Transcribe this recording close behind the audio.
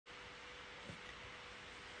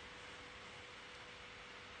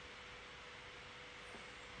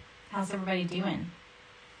How's everybody doing?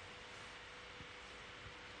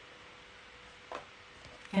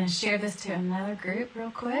 Gonna share this to another group real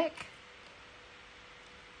quick.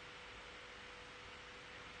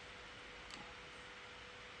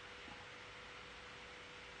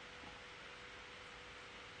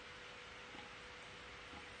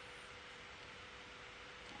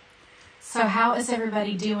 So how is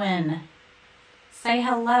everybody doing? Say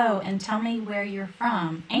hello and tell me where you're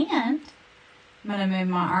from. And I'm gonna move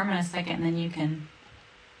my arm in a second and then you can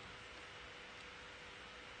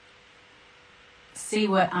see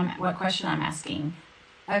what question I'm asking.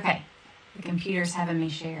 Okay, the computer's having me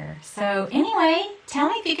share. So anyway, tell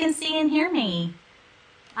me if you can see and hear me.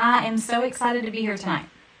 I am so excited to be here tonight.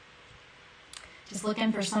 Just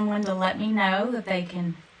looking for someone to let me know that that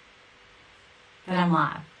I'm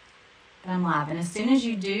live. And as soon as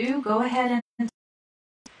you do, go ahead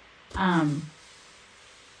and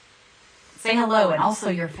say hello and also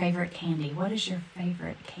your favorite candy. What is your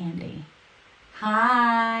favorite candy?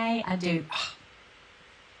 Hi, I do.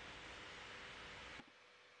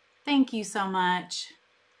 Thank you so much.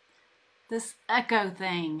 This echo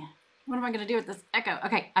thing. What am I going to do with this echo?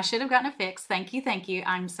 Okay, I should have gotten it fixed. Thank you.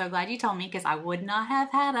 I'm so glad you told me because I would not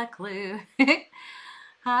have had a clue.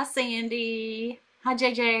 Hi, Sandy. Hi,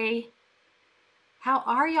 JJ. How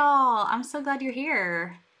are y'all? I'm so glad you're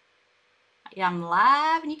here. Yeah, I'm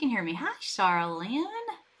live and you can hear me. Hi, Charlene.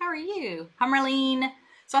 How are you? Hi, Marlene.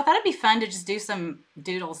 So I thought it'd be fun to just do some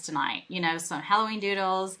doodles tonight. You know, some Halloween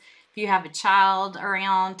doodles. If you have a child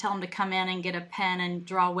around, tell them to come in and get a pen and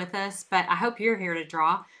draw with us. But I hope you're here to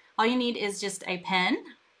draw. All you need is just a pen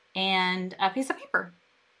and a piece of paper.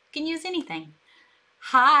 You can use anything.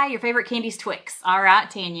 Hi, your favorite candy's Twix. All right,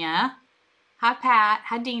 Tanya. Hi, Pat.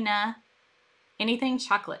 Hi, Dina. Anything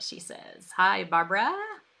chocolate, she says. Hi, Barbara.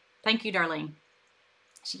 Thank you, darling.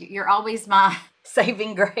 You're always my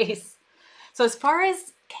saving grace. So as far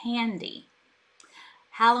as candy,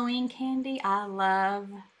 Halloween candy, I love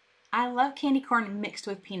candy corn mixed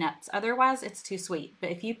with peanuts. Otherwise, it's too sweet.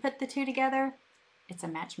 But if you put the two together, it's a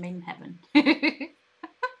match made in heaven.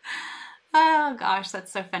 Oh, gosh,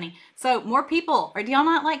 that's so funny. So more people. Or do y'all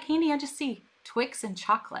not like candy? I just see Twix and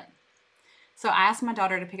chocolate. So I asked my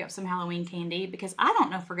daughter to pick up some Halloween candy because I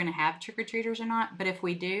don't know if we're going to have trick-or-treaters or not. But if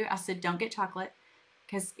we do, I said, don't get chocolate.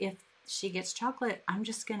 Because if she gets chocolate, I'm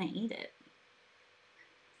just going to eat it.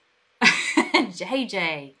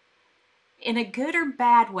 JJ. In a good or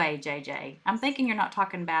bad way, JJ. I'm thinking you're not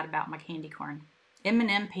talking bad about my candy corn.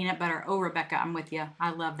 M&M peanut butter. Oh, Rebecca, I'm with you.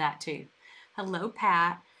 I love that too. Hello,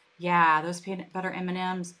 Pat. Yeah, those peanut butter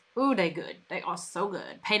M&Ms. Ooh, they good. They are so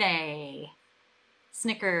good. Payday.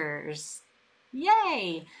 Snickers.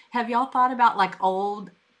 Yay. Have y'all thought about like old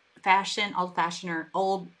fashioned or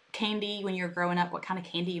old candy when you were growing up? What kind of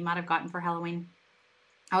candy you might have gotten for Halloween?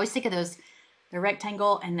 I always think of those, the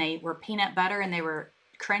rectangle, and they were peanut butter and they were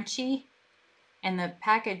crunchy. And the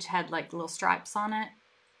package had like little stripes on it.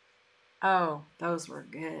 Oh, those were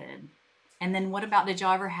good. And then what about, did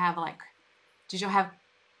y'all have,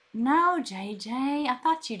 no, JJ, I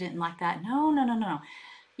thought you didn't like that. No.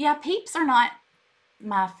 Yeah, Peeps are not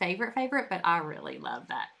my favorite, but I really love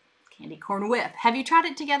that candy corn whip. Have you tried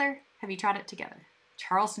it together?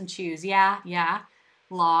 Charleston Chews. Yeah.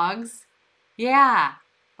 Logs. Yeah.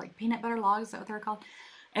 Like peanut butter logs, is that what they're called?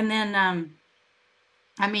 And then,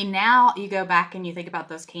 I mean, now you go back and you think about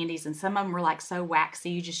those candies and some of them were like so waxy,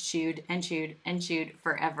 you just chewed and chewed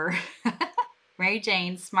forever. Mary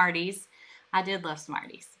Jane, Smarties. I did love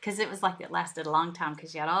Smarties because it was like it lasted a long time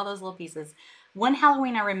because you had all those little pieces. One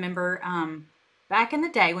Halloween I remember back in the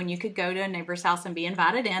day when you could go to a neighbor's house and be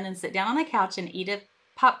invited in and sit down on the couch and eat a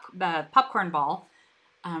popcorn ball.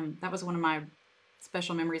 That was one of my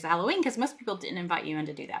special memories of Halloween because most people didn't invite you in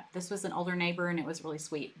to do that. This was an older neighbor and it was really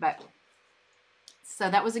sweet. So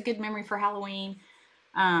that was a good memory for Halloween.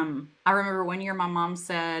 I remember one year my mom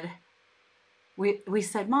said, we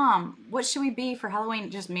said, Mom, what should we be for Halloween?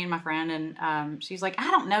 Just me and my friend. And she's like,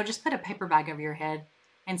 I don't know, just put a paper bag over your head.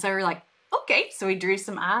 And so we're like, okay. So we drew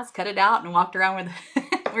some eyes, cut it out, and walked around with,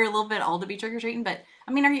 we were a little bit old to be trick-or-treating, but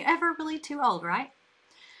I mean, are you ever really too old, right?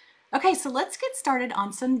 Okay, so let's get started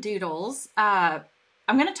on some doodles. I'm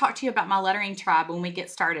going to talk to you about my lettering tribe when we get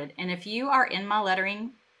started. And if you are in my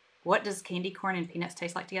lettering, what does candy corn and peanuts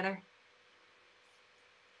taste like together?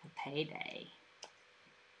 A payday.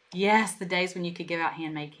 Yes, the days when you could give out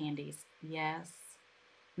handmade candies. Yes.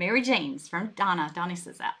 Mary Jane's from Donna. Donnie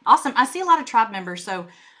says that. Awesome. I see a lot of tribe members, so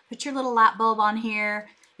put your little light bulb on here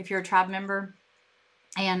if you're a tribe member.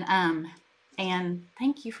 And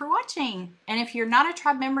thank you for watching. And if you're not a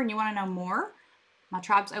tribe member and you want to know more, My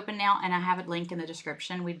tribe's open now, and I have a link in the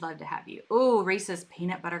description. We'd love to have you. Ooh, Reese's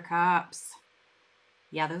Peanut Butter Cups.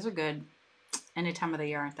 Yeah, those are good any time of the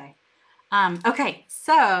year, aren't they? Okay,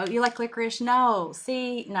 so you like licorice? No.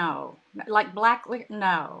 See, no. Like black licorice?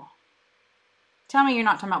 No. Tell me you're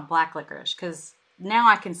not talking about black licorice, because now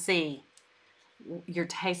I can see your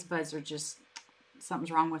taste buds are just,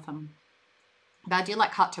 something's wrong with them. But I do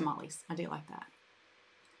like hot tamales. I do like that.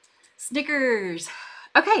 Snickers.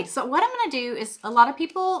 Okay, so what I'm going to do is, a lot of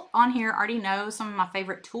people on here already know some of my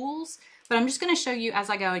favorite tools, but I'm just going to show you as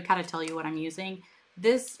I go and kind of tell you what I'm using.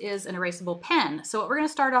 This is an erasable pen. So what we're going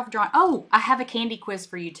to start off drawing. Oh, I have a candy quiz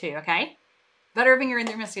for you too, okay? Butterfinger and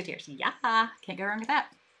the Musketeers. Yeah, can't go wrong with that.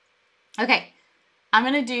 Okay, I'm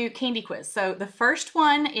going to do candy quiz. So the first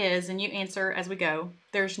one is, and you answer as we go,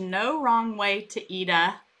 there's no wrong way to eat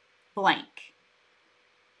a blank.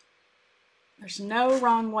 There's no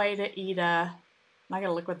wrong way to eat a, I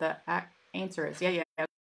gotta look what the answer is. Yeah,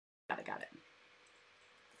 got it.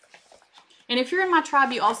 And if you're in my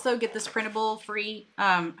tribe, you also get this printable free.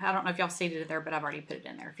 I don't know if y'all see it there, but I've already put it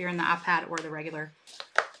in there. If you're in the iPad or the regular,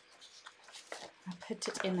 I put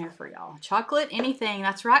it in there for y'all. Chocolate, anything.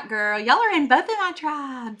 That's right, girl. Y'all are in both of my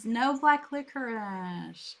tribes. No black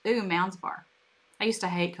licorice. Ooh, Mounds Bar. I used to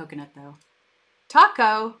hate coconut though.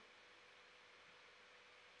 Taco.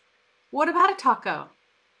 What about a taco?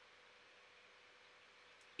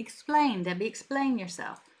 Explain, Debbie. Explain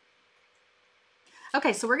yourself.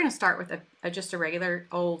 Okay, so we're going to start with just a regular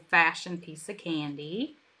old-fashioned piece of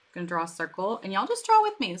candy. I'm going to draw a circle, and y'all just draw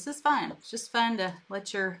with me. This is fun. It's just fun to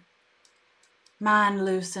let your mind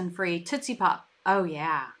loose and free. Tootsie Pop. Oh,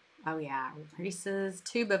 yeah. Oh, yeah. Reese's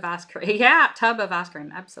tube of ice cream. Yeah, tub of ice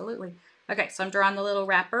cream. Absolutely. Okay, so I'm drawing the little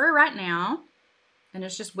wrapper right now. And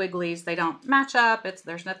it's just wigglies. They don't match up.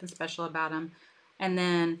 There's nothing special about them. And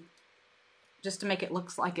then just to make it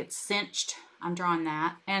look like it's cinched, I'm drawing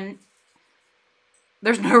that. And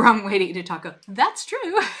there's no wrong way to eat a taco. That's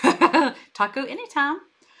true. Taco anytime.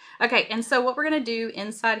 Okay, and so what we're going to do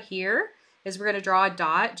inside here is we're going to draw a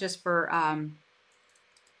dot just for,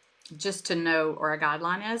 just to know where a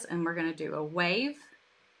guideline is. And we're going to do a wave,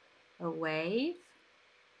 a wave,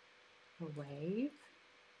 a wave.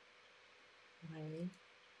 Wave.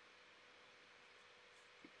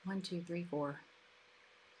 1, 2, 3, 4,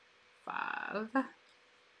 5.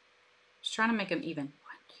 Just trying to make them even. 1,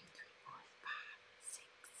 2, 3, 4, 5, 6.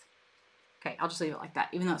 Okay, I'll just leave it like that.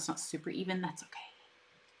 Even though it's not super even, that's okay.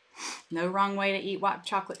 No wrong way to eat white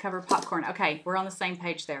chocolate covered popcorn. Okay, we're on the same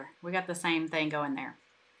page there. We got the same thing going there.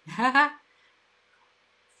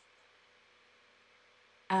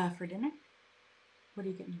 For dinner? What are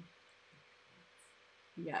you getting?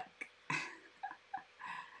 Yuck.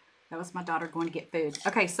 That was my daughter going to get food.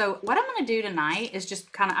 Okay, so what I'm going to do tonight is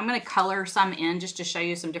just kind of, I'm going to color some in just to show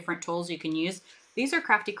you some different tools you can use. These are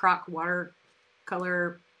Crafty Croc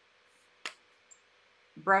watercolor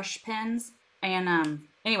brush pens. And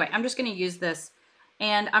anyway, I'm just going to use this.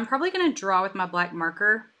 And I'm probably going to draw with my black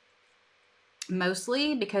marker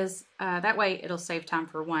mostly because that way it'll save time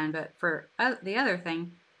for one. But for the other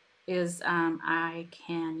thing is I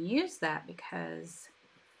can use that because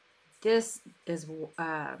this is,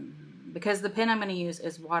 because the pen I'm going to use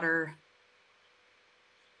is waterproof.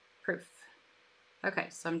 Okay,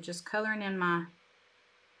 so I'm just coloring in my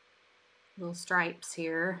little stripes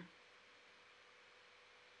here.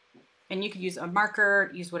 And you could use a marker,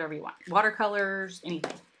 use whatever you want. Watercolors,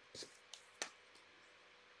 anything.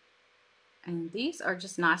 And these are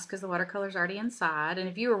just nice because the watercolor's already inside. And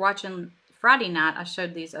if you were watching Friday night, I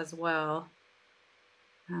showed these as well.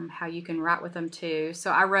 How you can write with them too. So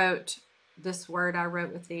I wrote this word I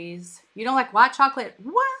wrote with these. You don't like white chocolate?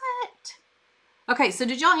 What? Okay, so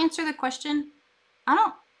did y'all answer the question? I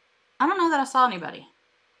don't know that I saw anybody.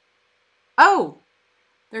 Oh,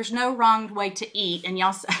 there's no wrong way to eat. And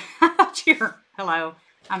y'all said, I thought you were, hello,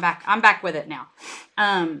 I'm back. I'm back with it now.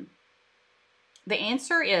 The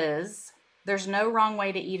answer is there's no wrong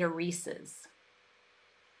way to eat a Reese's.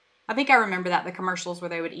 I think I remember that, the commercials where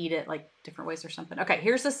they would eat it like different ways or something. Okay,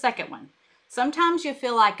 here's the second one. Sometimes you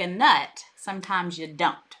feel like a nut, sometimes you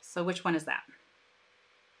don't. So which one is that?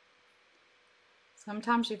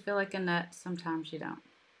 Sometimes you feel like a nut, sometimes you don't.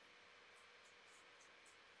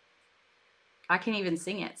 I can't even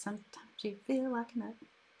sing it. Sometimes you feel like a nut,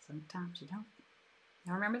 sometimes you don't.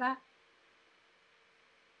 Y'all remember that?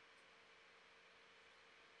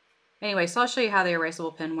 Anyway, so I'll show you how the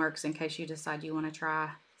erasable pen works in case you decide you want to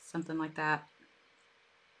try something like that.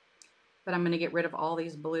 But I'm going to get rid of all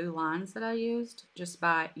these blue lines that I used just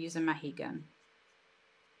by using my heat gun.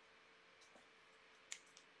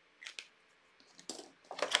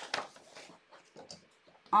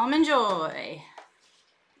 Almond Joy.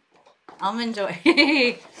 Almond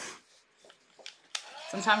Joy.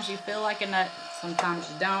 Sometimes you feel like a nut, sometimes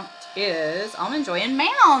you don't. Is Almond Joy and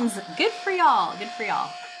Mounds. Good for y'all. Good for y'all.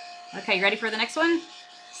 Okay, you ready for the next one?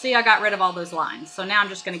 See, I got rid of all those lines. So now I'm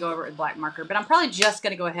just going to go over it with black marker. But I'm probably just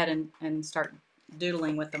going to go ahead and start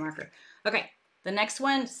doodling with the marker. Okay, the next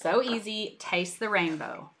one, so easy. Taste the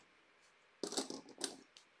rainbow.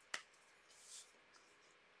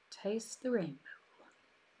 Taste the rainbow.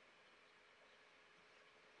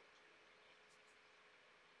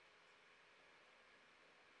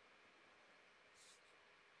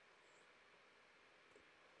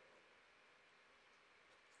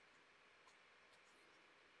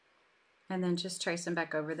 And then just tracing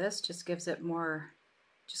back over this just gives it more,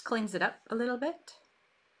 just cleans it up a little bit.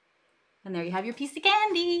 And there you have your piece of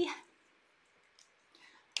candy.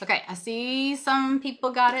 Okay, I see some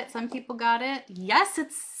people got it, some people got it. Yes,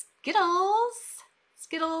 it's Skittles.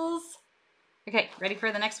 Skittles. Okay, ready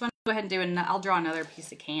for the next one? Go ahead and do I'll draw another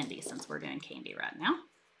piece of candy since we're doing candy right now.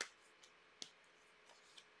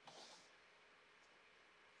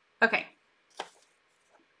 Okay,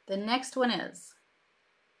 the next one is,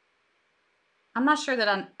 I'm not sure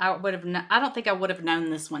that I would have, I don't think I would have known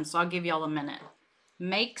this one, so I'll give y'all a minute.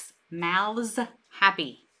 Makes mouths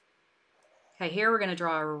happy. Okay, here we're going to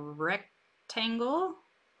draw a rectangle.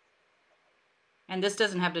 And this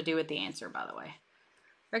doesn't have to do with the answer, by the way.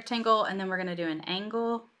 Rectangle, and then we're going to do an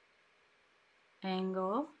angle.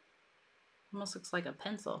 Angle. Almost looks like a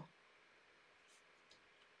pencil.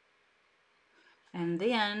 And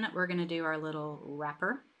then we're going to do our little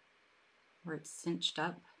wrapper where it's cinched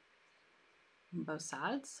up on both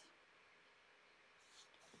sides.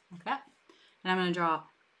 Like that. And I'm going to draw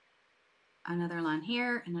another line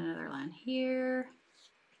here and another line here.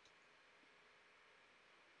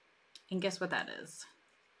 And guess what that is?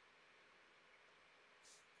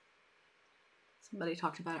 Somebody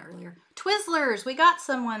talked about it earlier. Twizzlers. We got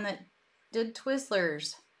someone that did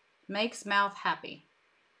Twizzlers. Makes mouth happy.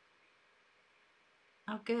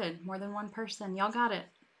 Oh, good. More than one person. Y'all got it.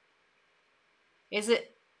 Is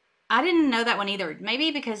it? I didn't know that one either.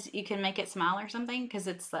 Maybe because you can make it smile or something because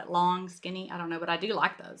it's that long, skinny. I don't know, but I do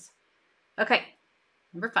like those. Okay.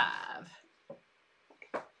 Number 5.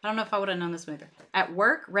 I don't know if I would have known this one either. At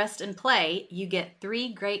work, rest, and play, you get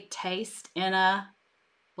 3 great tastes in a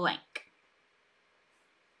blank.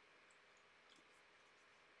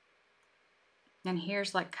 And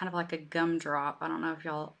here's like kind of like a gumdrop. I don't know if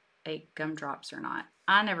y'all ate gumdrops or not.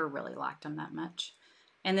 I never really liked them that much.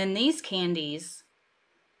 And then these candies,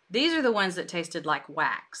 these are the ones that tasted like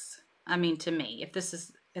wax. I mean, to me, if this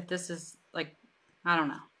is like, I don't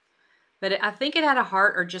know. But I think it had a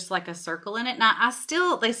heart or just like a circle in it. Now,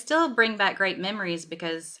 they still bring back great memories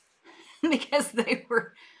because they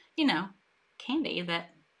were, you know, candy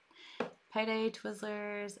that Payday,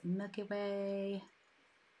 Twizzlers, Milky Way.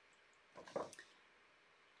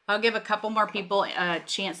 I'll give a couple more people a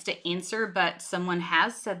chance to answer, but someone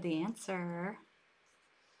has said the answer.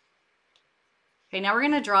 Okay, now we're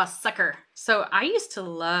going to draw a sucker. So I used to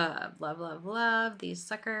love these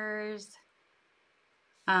suckers.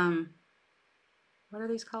 What are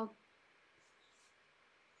these called?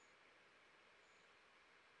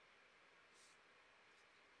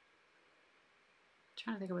 I'm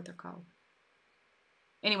trying to think of what they're called.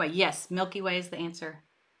 Anyway, yes, Milky Way is the answer.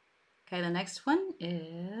 Okay, the next one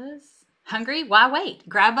is hungry. Why wait?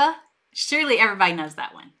 Grab a. Surely everybody knows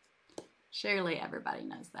that one. Surely everybody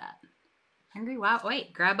knows that. Hungry. Why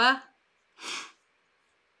wait? Grab a.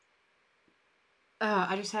 Oh,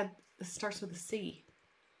 I just had. This starts with a C.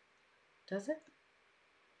 Does it?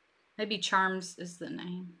 Maybe Charms is the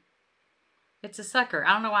name. It's a sucker.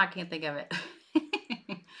 I don't know why I can't think of it.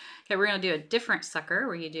 Okay, we're going to do a different sucker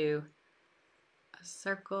where you do a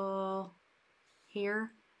circle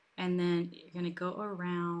here. And then you're going to go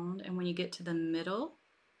around. And when you get to the middle,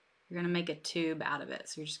 you're going to make a tube out of it.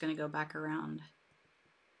 So you're just going to go back around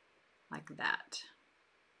like that.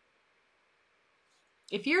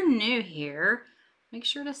 If you're new here, make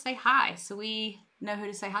sure to say hi so we know who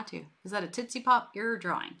to say hi to. Is that a Tootsie Pop you're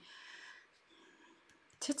drawing?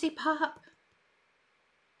 Tootsie Pop.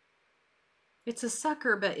 It's a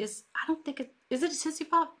sucker, but I don't think is it a Tootsie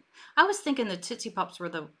Pop? I was thinking the Tootsie Pops were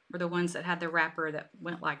the ones that had the wrapper that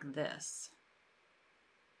went like this.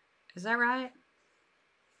 Is that right?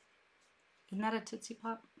 Isn't that a Tootsie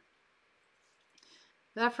Pop?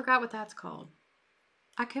 But I forgot what that's called.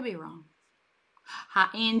 I could be wrong. Hi,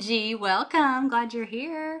 Angie. Welcome. Glad you're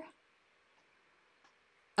here.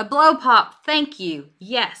 A blow pop. Thank you.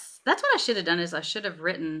 Yes. That's what I should have done is I should have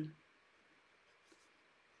written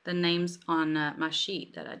the names on my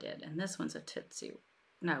sheet that I did. And this one's a Tootsie.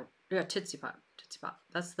 No, yeah, Tootsie Pop. Tootsie Pop.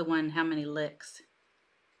 That's the one, how many licks?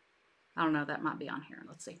 I don't know, that might be on here.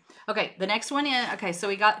 Let's see. Okay, the next one is, okay, so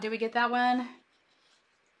we got, did we get that one?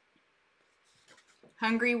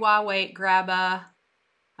 Hungry, while wait, grab a,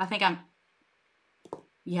 I think I'm,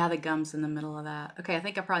 yeah, the gum's in the middle of that. Okay, I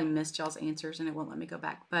think I probably missed y'all's answers and it won't let me go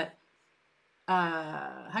back. But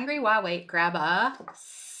hungry, while wait, grab a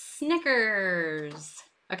Snickers.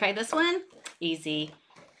 Okay, this one, easy.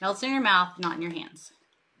 Melts in your mouth, not in your hands.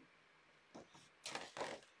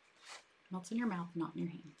 Melts in your mouth, not in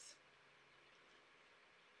your hands.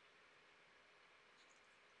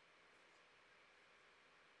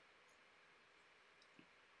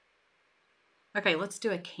 Okay, let's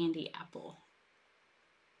do a candy apple.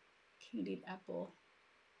 Candied apple.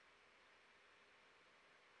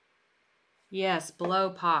 Yes, blow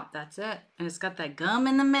pop. That's it. And it's got that gum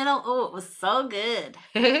in the middle. Oh, it was so good.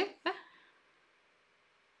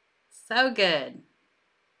 So good.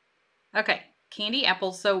 Okay, candy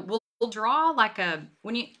apple. So we'll draw like a,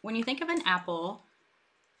 when you think of an apple,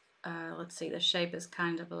 let's see, the shape is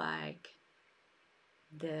kind of like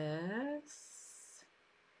this,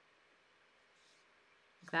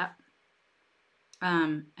 like that.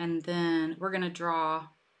 And then we're gonna draw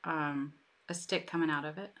a stick coming out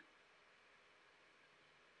of it.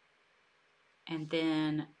 And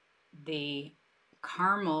then the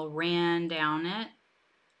caramel ran down it,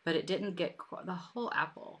 but it didn't get the whole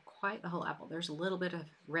apple, quite the whole apple. There's a little bit of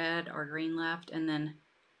red or green left, and then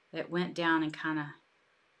it went down and kind of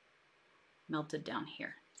melted down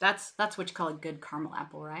here. That's what you call a good caramel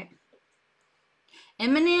apple, right?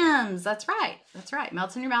 M&M's, that's right. That's right.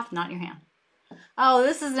 Melts in your mouth, not in your hand. Oh,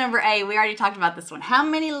 this is number 8. We already talked about this one. How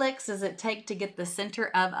many licks does it take to get the center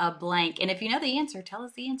of a blank? And if you know the answer, tell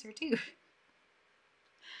us the answer too.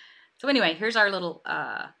 So anyway, here's our little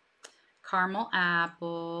caramel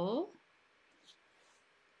apple.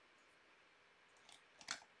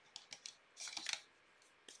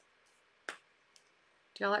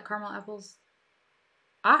 Do y'all like caramel apples?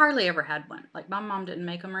 I hardly ever had one. Like, my mom didn't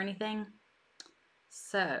make them or anything.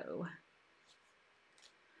 So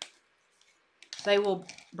they will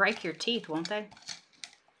break your teeth, won't they?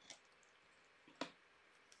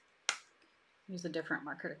 Use a different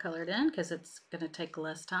marker to color it in because it's going to take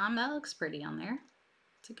less time. That looks pretty on there.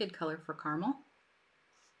 It's a good color for caramel.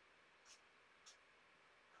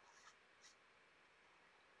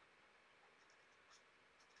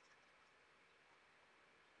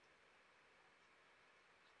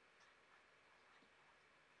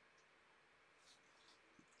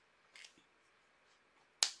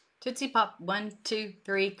 Tootsie Pop, 1, 2,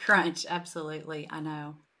 3, crunch. Absolutely, I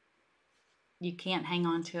know. You can't hang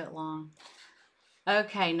on to it long.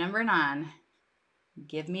 Okay, number 9.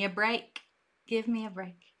 Give me a break. Give me a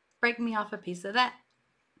break. Break me off a piece of that.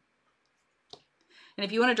 And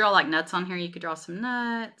if you want to draw like nuts on here, you could draw some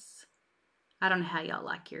nuts. I don't know how y'all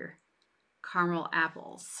like your caramel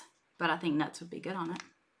apples, but I think nuts would be good on it.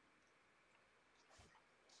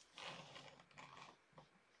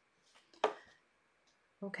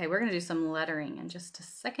 Okay, we're gonna do some lettering in just a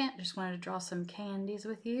second. Just wanted to draw some candies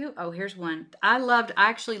with you. Oh, here's one. I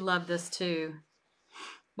actually love this too.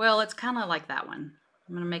 Well, it's kind of like that one.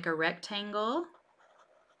 I'm gonna make a rectangle.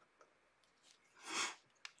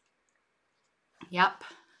 Yep,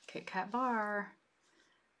 Kit Kat bar.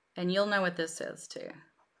 And you'll know what this is too.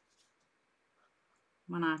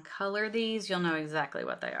 When I color these, you'll know exactly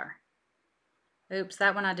what they are. Oops,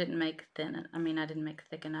 that one I didn't make thin. I didn't make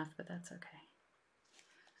thick enough, but that's okay.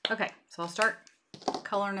 Okay, so I'll start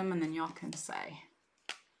coloring them and then y'all can say.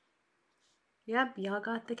 Yep, y'all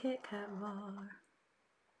got the Kit Kat bar.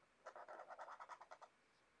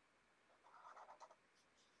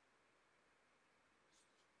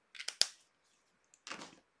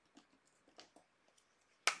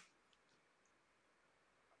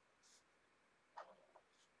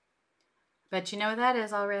 Bet you know what that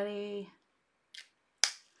is already.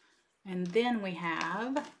 And then we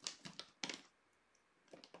have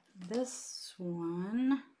this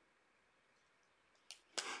one.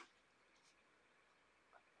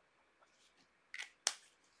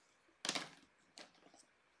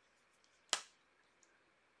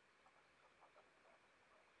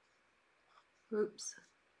 Oops.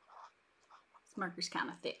 This marker's kind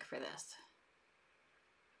of thick for this.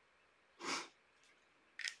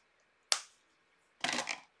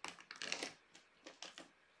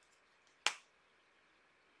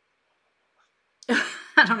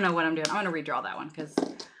 I don't know what I'm doing. I'm going to redraw that one because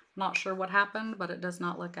I'm not sure what happened, but it does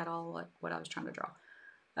not look at all like what I was trying to draw.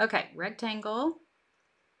 Okay, rectangle,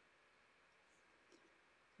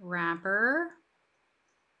 wrapper,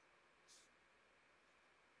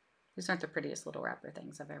 These aren't the prettiest little wrapper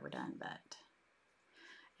things I've ever done, but.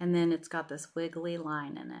 And then it's got this wiggly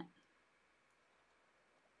line in it.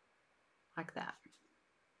 Like that.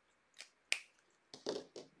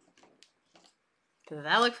 Does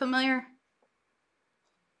that look familiar?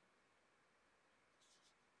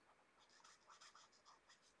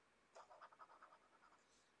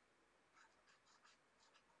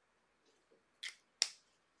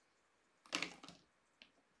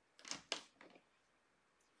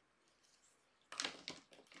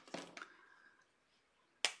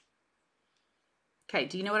 Okay,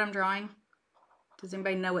 do you know what I'm drawing? Does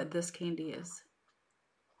anybody know what this candy is?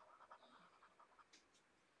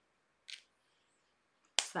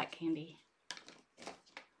 What's that candy?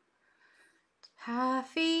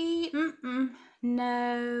 Taffy?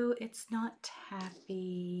 No, it's not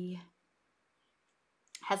taffy.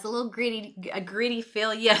 Has a little gritty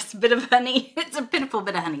feel. Yes, a bit of honey. It's a pitiful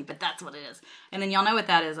bit of honey, but that's what it is. And then y'all know what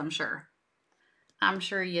that is, I'm sure. I'm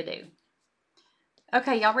sure you do.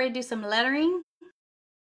 Okay, y'all ready to do some lettering?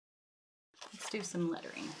 Let's do some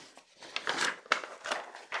lettering.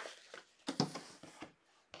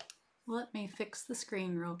 Let me fix the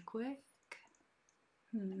screen real quick.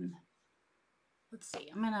 Let's see.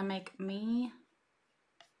 I'm going to make me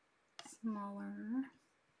smaller.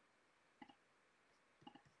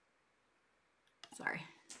 Sorry.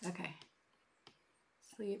 Okay.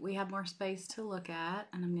 So we have more space to look at,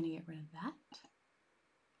 and I'm going to get rid of that.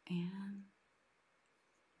 And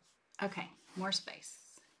okay, more space.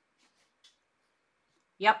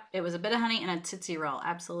 Yep, it was a bit of honey and a Tootsie Roll.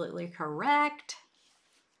 Absolutely correct.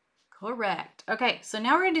 Correct. Okay, so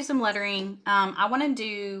now we're gonna do some lettering.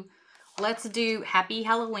 Let's do Happy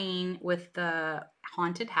Halloween with the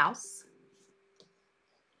haunted house.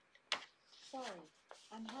 Sorry,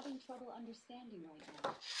 I'm having trouble understanding right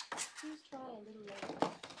now. Please try a little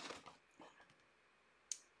later.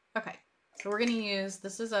 Okay, so we're gonna use,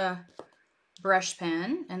 this is a brush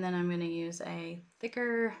pen, and then I'm gonna use a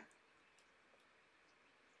thicker,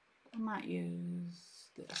 I might use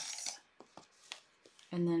this.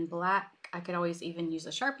 And then black, I could always even use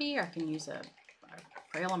a Sharpie, or I can use a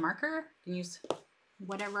Crayola marker. I can use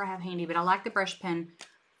whatever I have handy, but I like the brush pen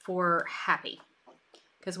for happy.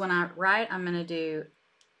 Because when I write, I'm gonna do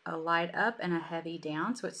a light up and a heavy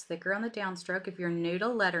down, so it's thicker on the downstroke. If you're new to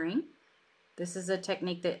lettering, this is a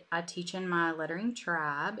technique that I teach in my lettering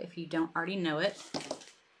tribe, if you don't already know it.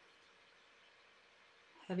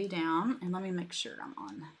 Heavy down, and let me make sure I'm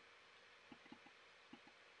on.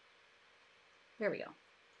 There we go.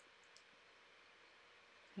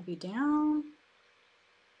 Heavy down.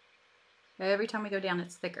 Every time we go down,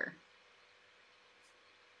 it's thicker.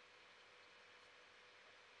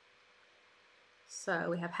 So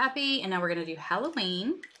we have happy, and now we're gonna do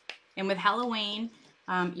Halloween. And with Halloween,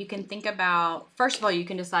 you can think about, first of all, you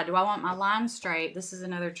can decide, do I want my lines straight? This is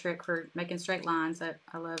another trick for making straight lines that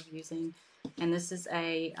I love using. And this is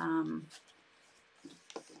a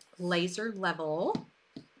laser level.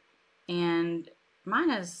 And mine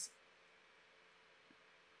is,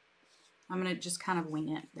 I'm going to just kind of wing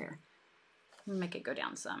it there. Make it go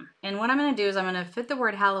down some. And what I'm going to do is I'm going to fit the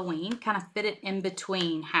word Halloween, kind of fit it in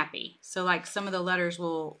between happy. So like some of the letters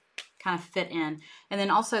will kind of fit in. And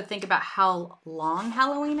then also think about how long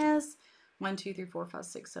Halloween is. 1, 2, 3, 4, 5,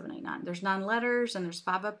 6, 7, 8, 9. There's 9 letters and there's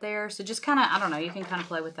 5 up there. So just kind of, I don't know, you can kind of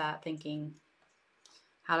play with that, thinking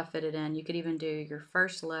how to fit it in. You could even do your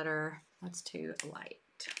first letter. Let's do light.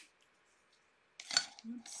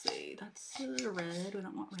 Let's see, that's red. We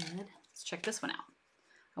don't want red. Let's check this one out.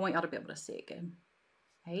 I want y'all to be able to see it good.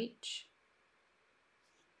 H.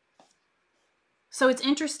 So it's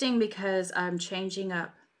interesting because I'm changing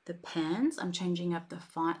up the pens. I'm changing up the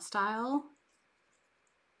font style.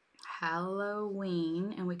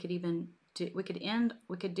 Halloween, and we could even do, we could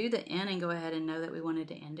do the N and go ahead and know that we wanted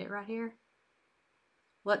to end it right here.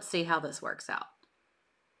 Let's see how this works out.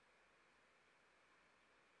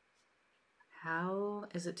 How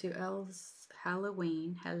is it 2 L's?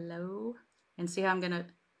 Halloween. Hello. And see how I'm going to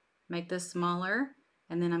make this smaller,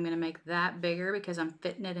 and then I'm going to make that bigger because I'm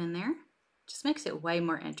fitting it in there. Just makes it way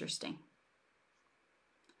more interesting.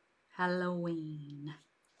 Halloween.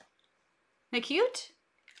 Isn't that cute?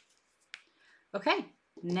 Okay,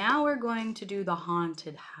 now we're going to do the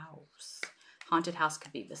haunted house. Haunted house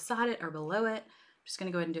could be beside it or below it. I'm just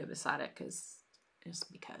going to go ahead and do it beside it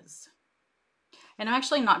just because. And I'm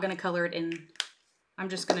actually not going to color it in. I'm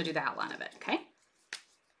just going to do the outline of it, okay?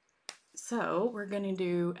 So we're going to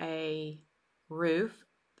do a roof,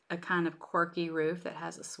 a kind of quirky roof that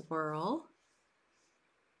has a swirl.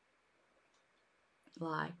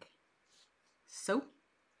 Like so.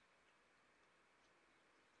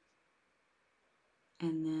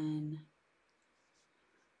 And then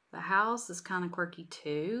the house is kind of quirky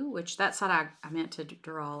too, which that side I meant to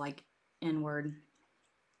draw like inward.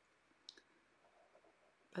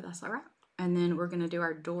 But that's all right. And then we're going to do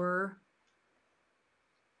our door.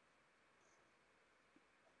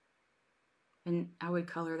 And I would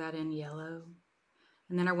color that in yellow.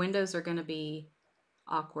 And then our windows are going to be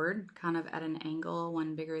awkward, kind of at an angle,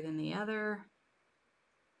 one bigger than the other.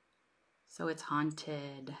 So it's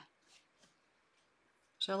haunted.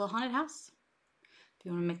 Show a little haunted house. If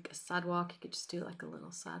you want to make a sidewalk, you could just do like a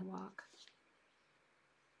little sidewalk.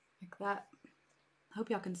 Like that. I hope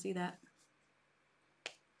y'all can see that.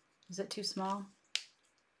 Is it too small?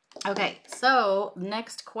 Okay, so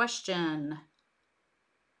next question.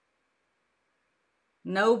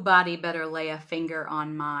 Nobody better lay a finger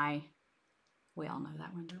on my... We all know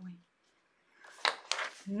that one, don't we?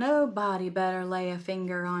 Nobody better lay a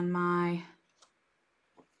finger on my...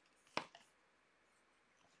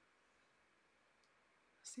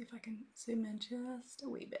 See if I can zoom in just a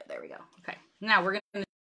wee bit. There we go. Okay, now we're going to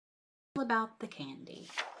talk about the candy.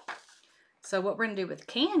 So what we're going to do with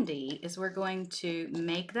candy is we're going to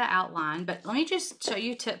make the outline, but let me just show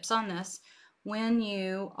you tips on this. When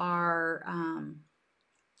you are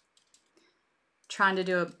trying to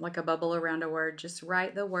do like a bubble around a word, just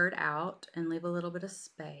write the word out and leave a little bit of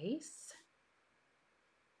space.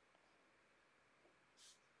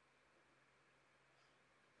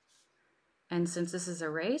 And since this is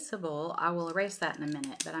erasable, I will erase that in a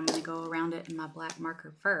minute, but I'm going to go around it in my black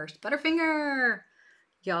marker first. Butterfinger!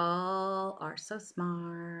 Y'all are so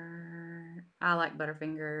smart. I like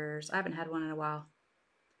Butterfingers. I haven't had one in a while.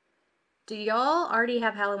 Do y'all already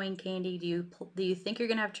have Halloween candy? Do you think you're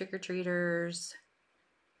going to have trick-or-treaters?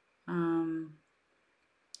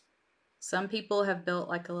 Some people have built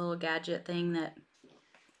like a little gadget thing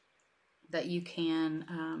that you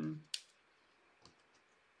can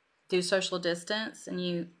do social distance, and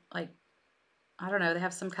you like, I don't know, they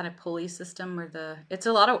have some kind of pulley system where it's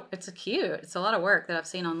a lot of work that I've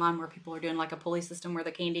seen online where people are doing like a pulley system where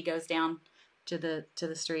the candy goes down to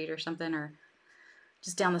the street or something, or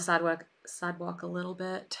just down the sidewalk a little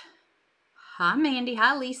bit. Hi Mandy,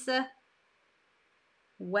 hi Lisa.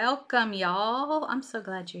 Welcome y'all. I'm so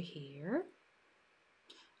glad you're here.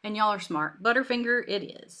 And y'all are smart. Butterfinger it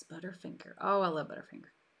is. Butterfinger. Oh, I love Butterfinger.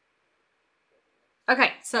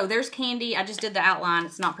 Okay, so there's candy. I just did the outline.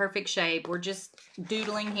 It's not perfect shape. We're just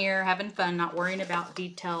doodling here, having fun, not worrying about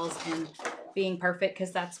details and being perfect,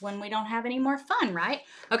 because that's when we don't have any more fun, right?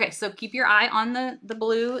 Okay, so keep your eye on the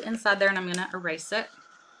blue inside there, and I'm going to erase it.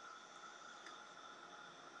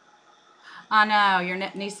 I know, your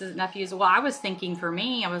nieces and nephews. Well, I was thinking for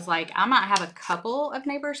me, I was like, I might have a couple of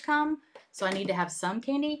neighbors come, so I need to have some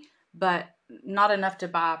candy, but not enough to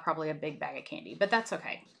buy probably a big bag of candy. But that's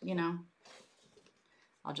okay, you know.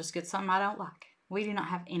 I'll just get something I don't like. We do not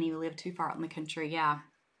have any. We live too far out in the country. Yeah.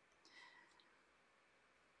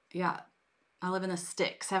 Yeah. I live in the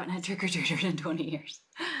sticks. Haven't had trick-or-treaters in 20 years.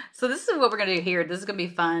 So this is what we're going to do here. This is going to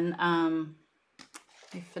be fun.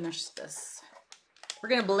 Let me finish this. We're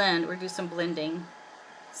going to blend. We're going to do some blending.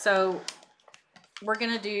 So we're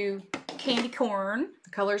going to do candy corn,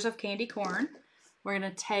 the colors of candy corn. We're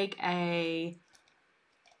going to take a...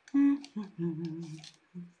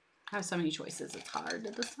 I have so many choices, it's hard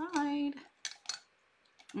to decide.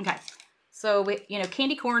 Okay, so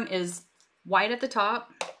candy corn is white at the top,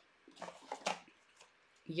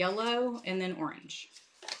 yellow, and then orange.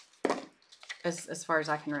 As far as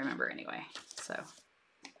I can remember anyway. So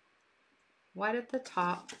white at the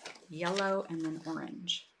top, yellow, and then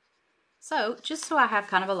orange. So just so I have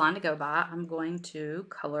kind of a line to go by, I'm going to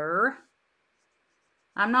color.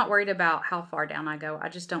 I'm not worried about how far down I go. I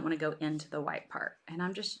just don't want to go into the white part. And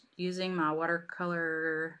I'm just using my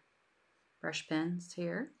watercolor brush pens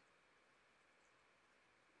here.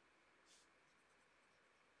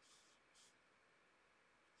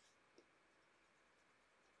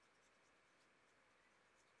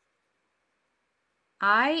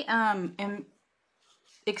 I am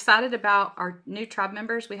excited about our new tribe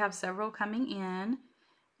members. We have several coming in.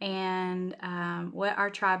 And what our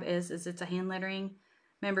tribe is it's a hand lettering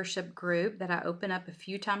membership group that I open up a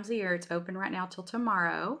few times a year. It's open right now till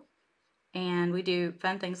tomorrow. And we do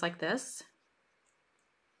fun things like this.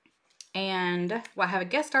 And I have a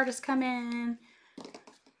guest artist come in.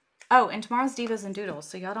 Oh, and tomorrow's Divas and Doodles,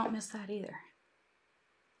 so y'all don't miss that either.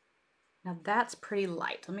 Now that's pretty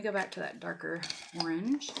light. Let me go back to that darker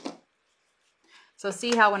orange. So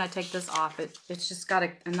see how when I take this off, it's just got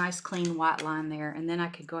a nice clean white line there. And then I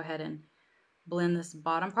could go ahead and blend this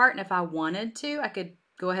bottom part. And if I wanted to, I could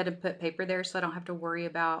go ahead and put paper there so I don't have to worry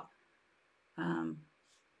about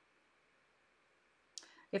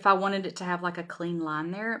if I wanted it to have like a clean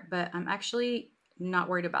line there, but I'm actually not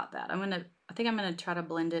worried about that. I think I'm gonna try to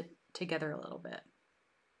blend it together a little bit.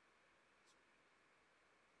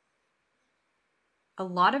 A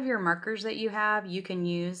lot of your markers that you have, you can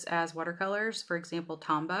use as watercolors. For example,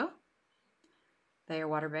 Tombow. They are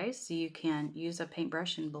water-based, so you can use a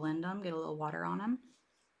paintbrush and blend them, get a little water on them.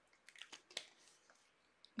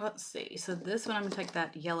 Let's see, so this one I'm gonna take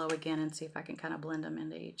that yellow again and see if I can kind of blend them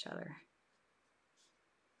into each other.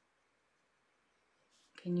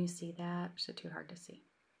 Can you see that? Is it too hard to see?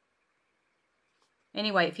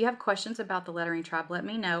 Anyway, if you have questions about the lettering tribe, let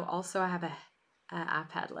me know. Also, I have a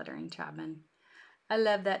iPad lettering tribe, and I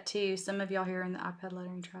love that too. Some of y'all here in the iPad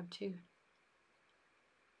lettering tribe too.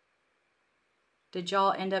 Did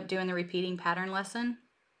y'all end up doing the repeating pattern lesson?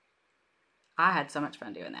 I had so much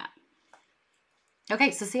fun doing that.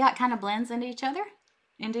 Okay, so see how it kind of blends into each other?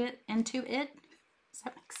 Into it? Does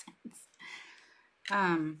that make sense?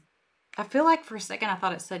 I feel like for a second I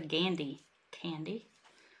thought it said Gandy. Candy.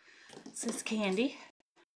 It says candy.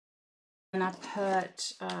 And I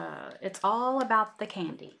put, it's all about the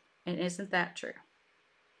candy. And isn't that true?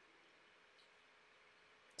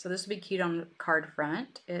 So this would be cute on the card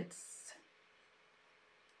front. It's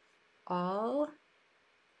all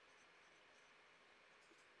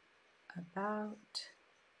about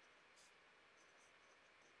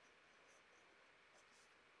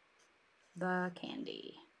the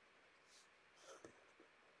candy.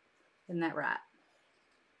 Isn't that right?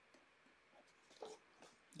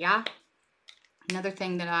 Yeah. Another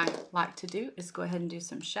thing that I like to do is go ahead and do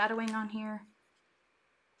some shadowing on here.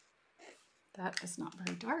 That is not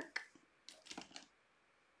very dark.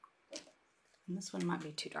 And this one might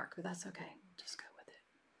be too dark, but that's okay. We'll just go with it.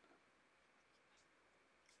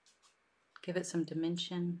 Give it some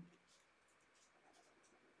dimension.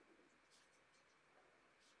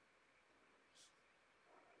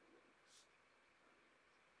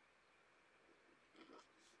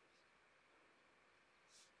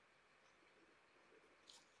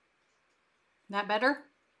 That better?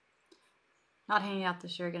 Not handing out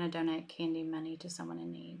this year. Going to donate candy money to someone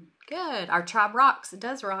in need. Good. Our tribe rocks. It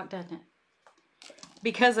does rock, doesn't it?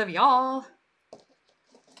 Because of y'all.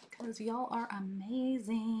 Because y'all are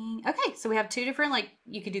amazing. Okay, so we have two different, like,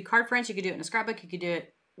 you could do card fronts, you could do it in a scrapbook, you could do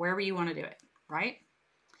it wherever you want to do it, right?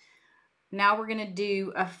 Now we're going to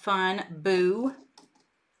do a fun boo.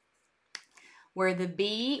 Where the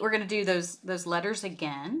B, we're going to do those letters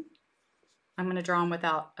again. I'm going to draw them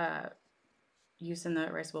without using the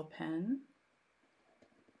erasable pen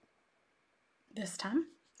this time.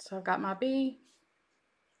 So I've got my B,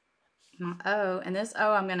 my O, and this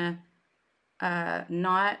O I'm going to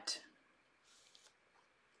not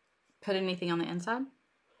put anything on the inside.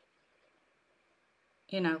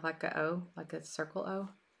 You know, like a O, like a circle O.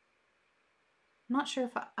 I'm not sure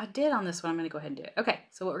if I did on this one. I'm going to go ahead and do it. Okay,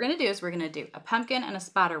 so what we're going to do is we're going to do a pumpkin and a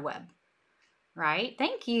spider web. Right?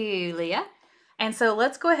 Thank you, Leah. And so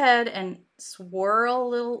let's go ahead and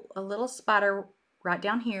swirl a little spider right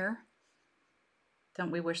down here. Don't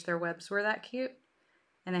we wish their webs were that cute?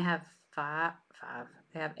 And they have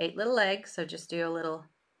they have 8 little legs, so just do a little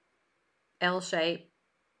L shape,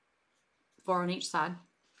 4 on each side.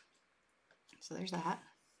 So there's that.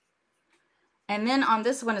 And then on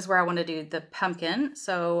this one is where I want to do the pumpkin.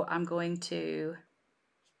 So I'm going to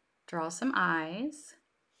draw some eyes,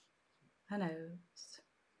 a nose,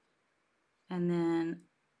 and then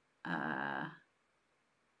a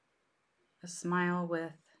smile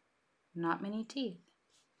with not many teeth.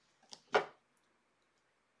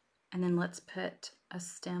 And then let's put a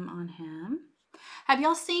stem on him. Have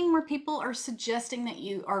y'all seen where people are suggesting that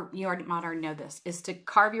you might already know this, is to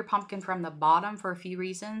carve your pumpkin from the bottom for a few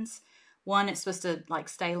reasons. One, it's supposed to like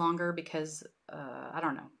stay longer because, I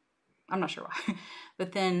don't know. I'm not sure why.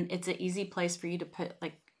 But then it's an easy place for you to put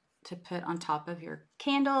on top of your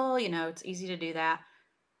candle. You know, it's easy to do that.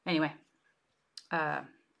 Anyway, I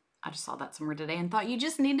just saw that somewhere today and thought you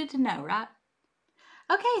just needed to know, right?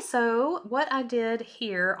 Okay, so what I did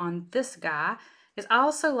here on this guy is I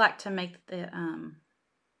also like to make the,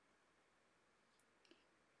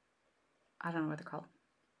 I don't know what they're called.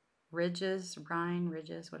 Rind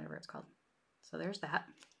ridges, whatever it's called. So there's that.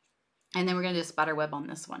 And then we're going to do a spider web on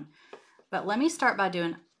this one. But let me start by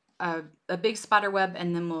doing a big spider web,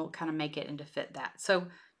 and then we'll kind of make it and to fit that. So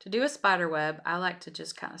to do a spider web, I like to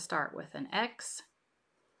just kind of start with an X.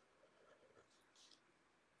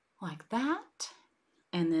 Like that.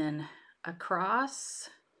 And then a cross.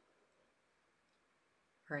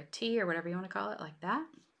 Or a T, or whatever you want to call it, like that.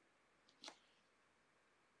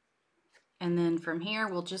 And then from here,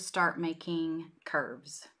 we'll just start making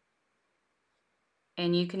curves.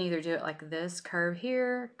 And you can either do it like this, curve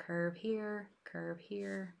here, curve here, curve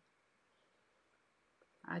here.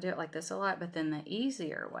 I do it like this a lot, but then the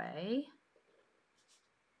easier way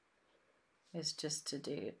is just to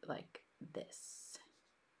do like this.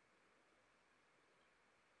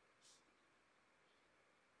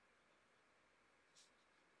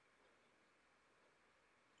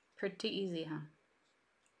 Pretty easy, huh?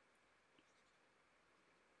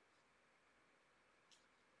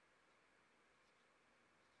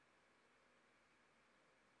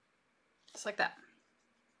 Just like that.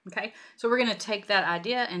 Okay, so we're gonna take that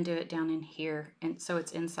idea and do it down in here, and so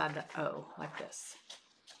it's inside the O, like this.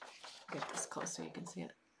 Get this close so you can see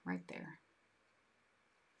it right there.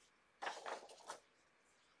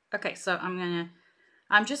 Okay, so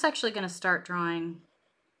I'm just actually gonna start drawing.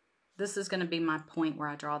 This is gonna be my point where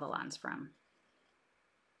I draw the lines from.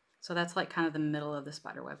 So that's like kind of the middle of the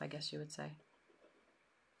spider web, I guess you would say.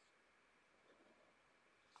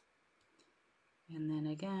 And then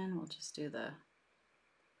again, we'll just do the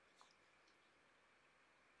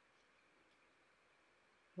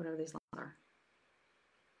whatever these lines are.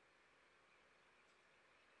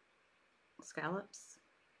 Scallops.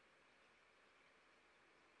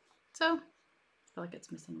 So I feel like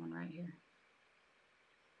it's missing one right here.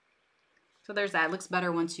 So there's that. It looks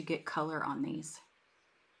better once you get color on these.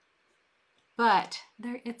 But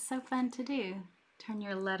it's so fun to do. Turn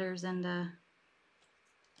your letters into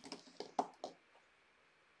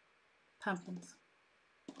pumpkins.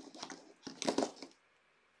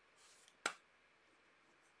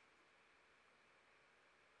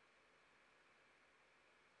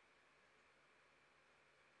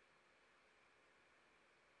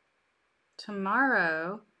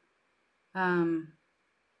 Tomorrow,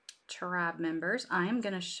 tribe members, I am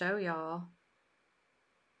going to show y'all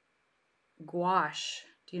gouache.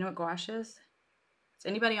 Do you know what gouache is? Does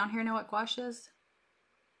anybody on here know what gouache is?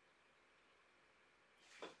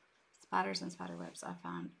 Spiders and spider webs I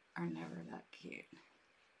find are never that cute.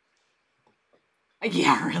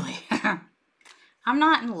 Yeah, really. I'm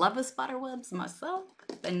not in love with spider webs myself,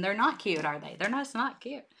 and they're not cute, are they? They're not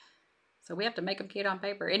cute. So we have to make them cute on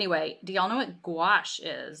paper. Anyway, do y'all know what gouache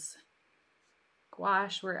is?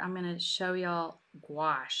 Gouache, I'm going to show y'all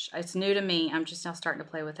gouache. It's new to me. I'm just now starting to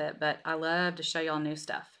play with it, but I love to show y'all new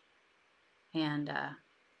stuff and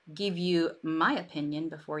give you my opinion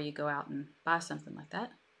before you go out and buy something like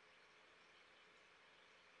that.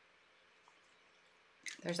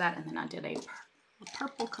 There's that, and then I did a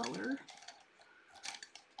purple color.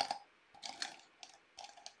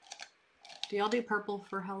 Do y'all do purple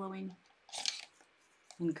for Halloween?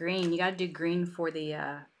 And green. You got to do green for the,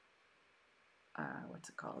 what's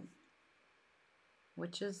it called?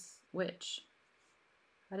 Witch.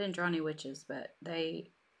 I didn't draw any witches, but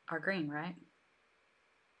they are green, right?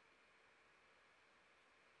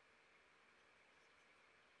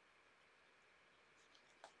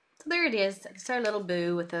 So there it is. It's our little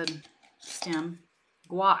boo with a stem.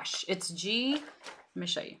 Gouache. It's G. Let me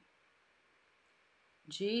show you.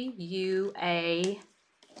 G-U-A-C.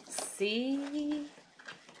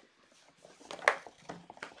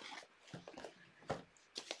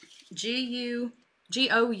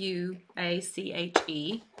 G-O-U-A-C-H-E.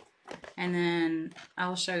 And then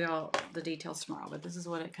I'll show y'all the details tomorrow, but this is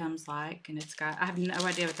what it comes like. And it's got, I have no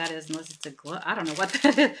idea what that is unless it's a glove. I don't know what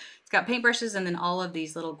that is. It's got paintbrushes and then all of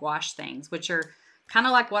these little gouache things, which are kind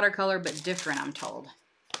of like watercolor, but different, I'm told.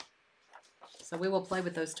 So we will play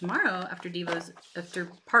with those tomorrow after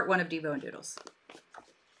part 1 of Devo and Doodles.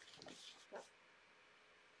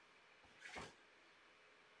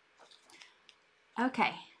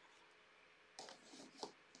 Okay.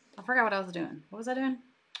 I forgot what I was doing. What was I doing?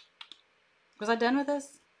 Was I done with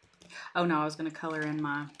this? Oh no, I was going to color in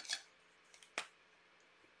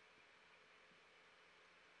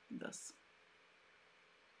this.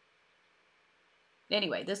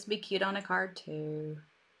 Anyway, this would be cute on a card too.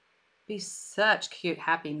 Be such cute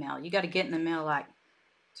happy mail. You got to get in the mail like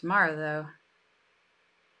tomorrow though.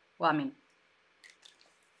 Well, I mean,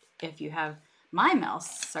 if you have my mail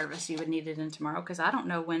service, you would need it in tomorrow because I don't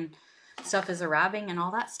know when stuff is arriving and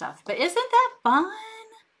all that stuff. But isn't that fun?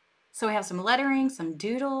 So we have some lettering, some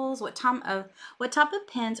doodles. What type of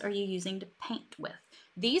pens are you using to paint with?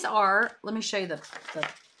 These are, let me show you the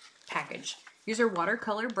package. These are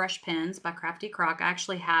watercolor brush pens by Crafty Croc. I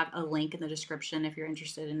actually have a link in the description if you're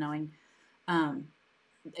interested in knowing,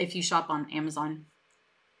 if you shop on Amazon.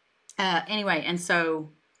 Anyway, and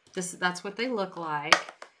so that's what they look like.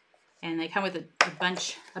 And they come with a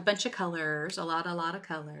bunch of colors, a lot of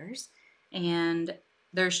colors. And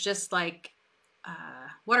there's just like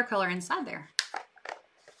watercolor inside there.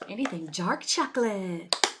 Anything dark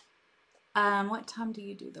chocolate. What time do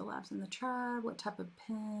you do the labs in the tribe? What type of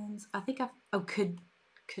pins? I think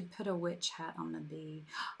could put a witch hat on the bee.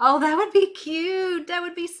 Oh, that would be cute. That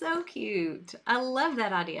would be so cute. I love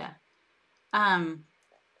that idea. Oh,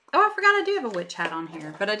 I forgot I do have a witch hat on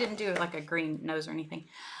here, but I didn't do it like a green nose or anything.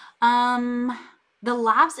 The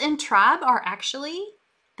lives in tribe are actually,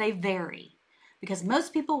 they vary because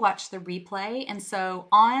most people watch the replay. And so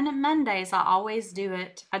on Mondays, I always do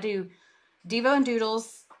it. I do Devo and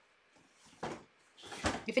Doodles.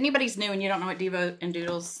 If anybody's new and you don't know what Devo and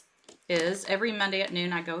Doodles is, every Monday at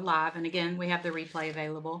noon I go live. And again, we have the replay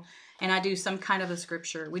available. And I do some kind of a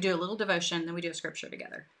scripture. We do a little devotion, then we do a scripture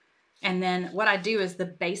together. And then what I do is the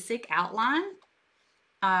basic outline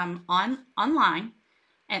online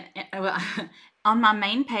and on my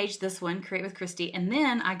main page, this one, Create with Christy. And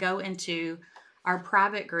then I go into our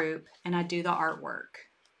private group and I do the artwork.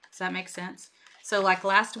 Does that make sense? So like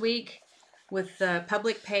last week with the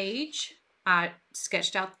public page, I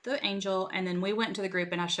sketched out the angel and then we went into the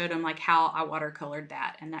group and I showed them like how I watercolored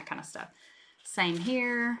that and that kind of stuff. Same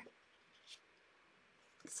here.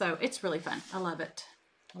 So it's really fun. I love it.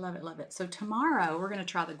 I love it, love it. So tomorrow we're going to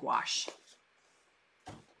try the gouache.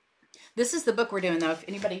 This is the book we're doing though. If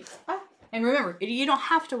anybody, and remember, you don't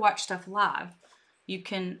have to watch stuff live. You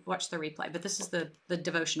can watch the replay, but this is the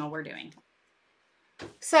devotional we're doing.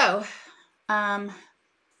 So, so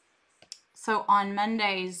on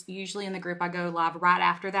Mondays, usually in the group, I go live right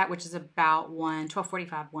after that, which is about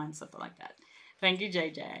 12:45, something like that. Thank you,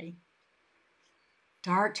 JJ.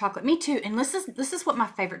 Dark chocolate. Me too. And this is what my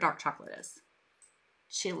favorite dark chocolate is.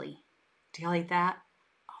 Chili. Do y'all eat that?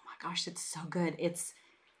 Oh my gosh, it's so good. It's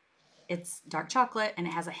dark chocolate and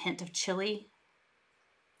it has a hint of chili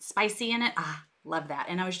spicy in it. Love that.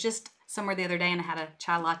 And I was just somewhere the other day and I had a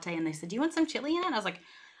chai latte and they said, do you want some chili in it? And I was like,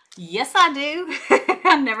 yes, I do.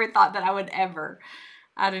 I never thought that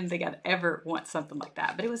I didn't think I'd ever want something like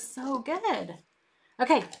that, but it was so good.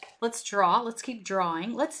 Okay, let's draw. Let's keep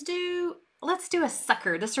drawing. Let's do a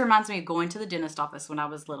sucker. This reminds me of going to the dentist office when I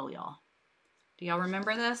was little, y'all. Do y'all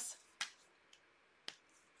remember this?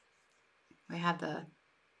 We have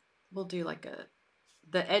we'll do like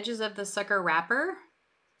the edges of the sucker wrapper,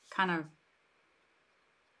 kind of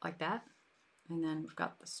like that. And then we've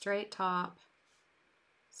got the straight top,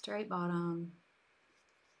 straight bottom,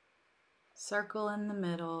 circle in the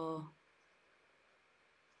middle.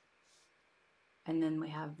 And then we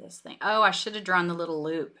have this thing. Oh, I should have drawn the little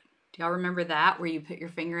loop. Do y'all remember that where you put your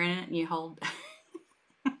finger in it and you hold?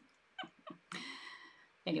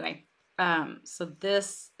 Anyway, so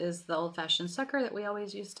this is the old-fashioned sucker that we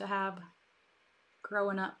always used to have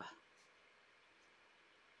growing up,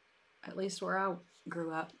 at least where I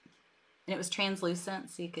grew up. And it was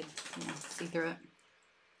translucent, so you could see through it.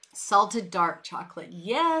 Salted dark chocolate.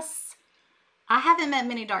 Yes! I haven't met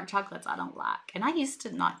many dark chocolates I don't like. And I used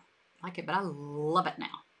to not like it, but I love it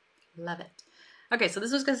now. Love it. Okay, so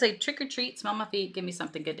this was going to say trick or treat, smell my feet, give me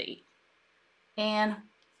something good to eat. And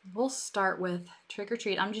we'll start with trick or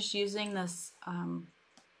treat. I'm just using this, hang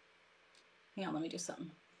on, let me do something.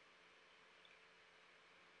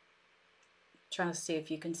 Trying to see if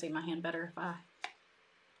you can see my hand better if I...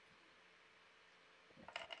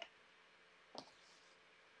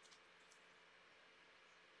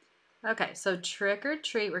 Okay, so trick or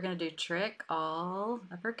treat, we're going to do trick, all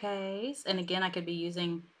uppercase. And again, I could be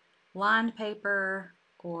using lined paper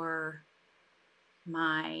or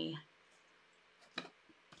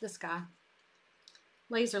this guy,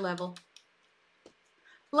 laser level.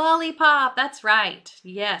 Lollipop, that's right.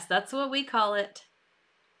 Yes, that's what we call it.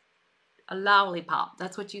 A lollipop.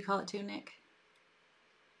 That's what you call it too, Nick.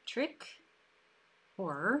 Trick,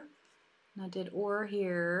 or, and I did or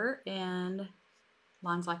here, and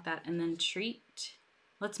lines like that, and then treat.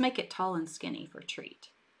 Let's make it tall and skinny for treat.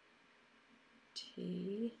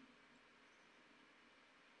 T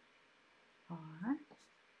R.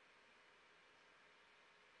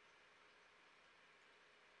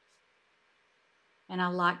 And I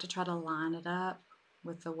like to try to line it up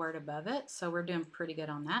with the word above it, so we're doing pretty good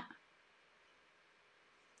on that.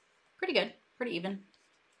 Pretty good, pretty even.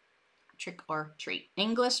 Trick or treat.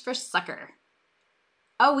 English for sucker.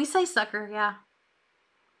 Oh, we say sucker, yeah.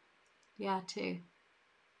 Yeah, too.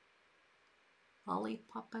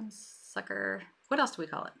 Lollipop and sucker. What else do we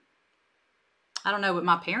call it? I don't know, but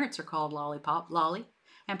my parents are called lollipop, lolly,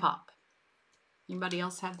 and pop. Anybody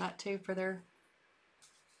else have that too for their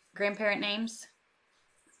grandparent names?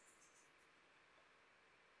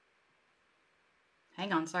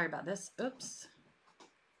 Hang on, sorry about this. Oops.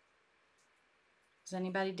 Is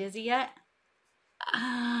anybody dizzy yet?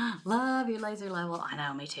 Love your laser level. I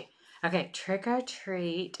know, me too. Okay, trick or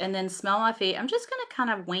treat. And then smell my feet. I'm just going to kind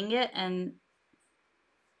of wing it and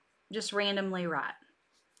just randomly write.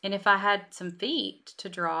 And if I had some feet to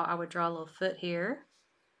draw, I would draw a little foot here.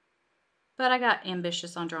 But I got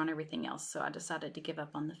ambitious on drawing everything else, so I decided to give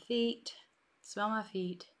up on the feet. Smell my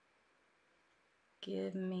feet.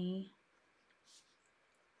 Give me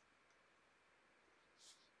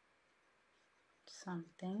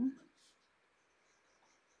something.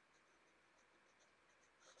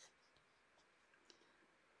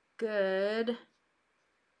 Good.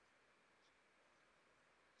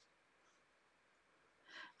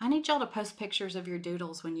 I need y'all to post pictures of your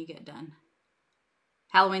doodles when you get done.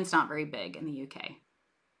 Halloween's not very big in the UK.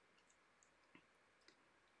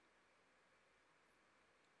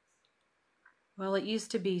 Well, it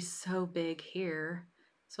used to be so big here.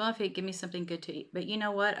 So if it give me something good to eat. But you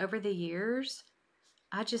know what? Over the years,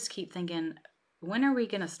 I just keep thinking, when are we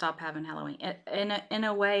going to stop having Halloween? In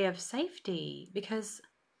a way of safety. Because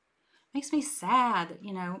it makes me sad.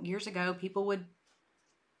 You know, years ago,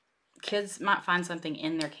 kids might find something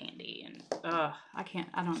in their candy. And, I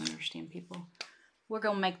don't understand people. We're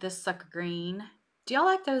going to make this sucker green. Do y'all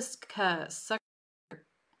like those caramel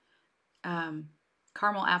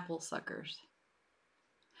apple suckers?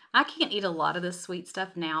 I can't eat a lot of this sweet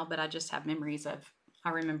stuff now, but I just have memories of, I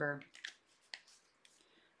remember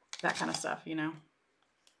that kind of stuff, you know.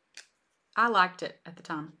 I liked it at the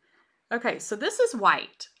time. Okay, so this is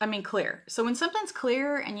white. I mean clear. So when something's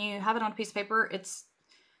clear and you have it on a piece of paper, it's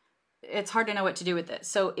hard to know what to do with it.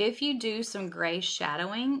 So if you do some gray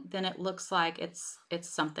shadowing, then it looks like it's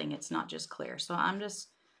something. It's not just clear. So I'm just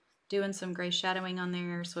doing some gray shadowing on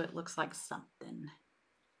there so it looks like something,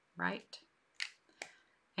 right?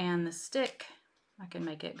 And the stick, I can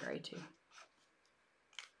make it gray too.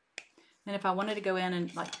 And if I wanted to go in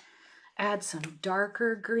and like add some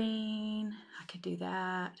darker green, I could do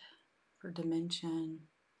that for dimension.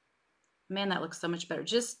 Man, that looks so much better.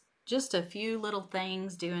 Just a few little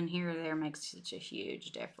things doing here or there makes such a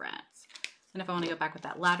huge difference. And if I want to go back with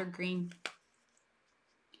that lighter green,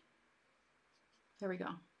 there we go.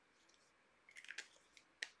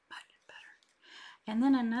 And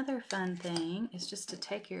then another fun thing is just to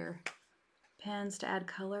take your pens to add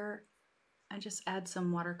color and just add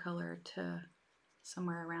some watercolor to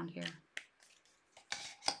somewhere around here.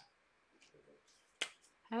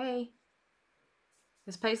 Hey,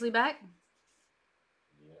 is Paisley back?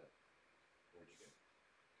 Yeah. Where'd you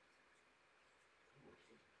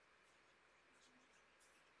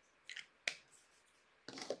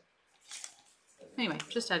go? Anyway,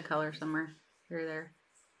 just add color somewhere here or there.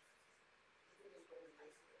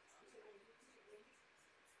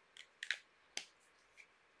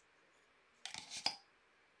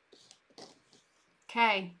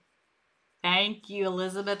 Okay. Thank you,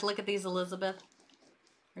 Elizabeth. Look at these, Elizabeth.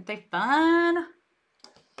 Aren't they fun?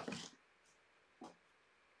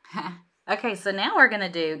 Okay, so now we're going to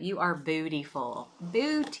do, you are beautiful.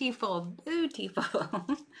 Beautiful, beautiful.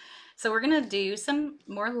 So we're going to do some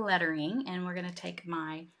more lettering, and we're going to take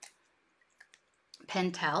my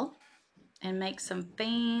Pentel and make some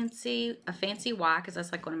a fancy Y, because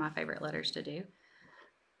that's like one of my favorite letters to do.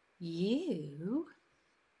 U.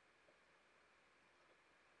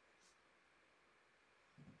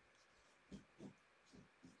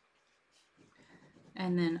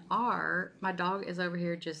 And then R, my dog is over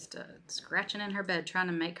here just scratching in her bed, trying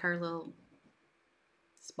to make her little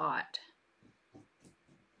spot.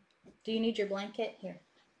 Do you need your blanket? Here.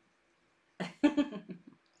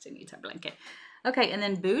 She needs her blanket. Okay, and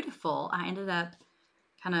then beautiful, I ended up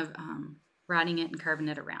kind of writing it and curving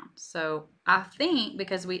it around. So I think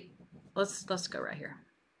because let's go right here.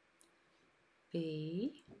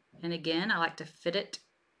 B, and again, I like to fit it.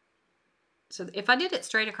 So if I did it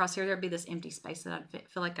straight across here, there'd be this empty space that I'd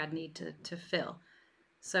feel like I'd need to fill.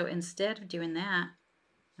 So instead of doing that,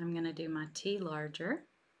 I'm going to do my T larger.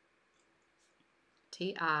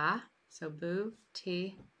 T-I, so boo,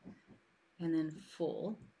 T, and then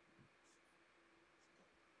full.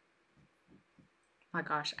 My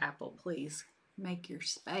gosh, Apple, please make your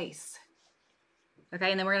space.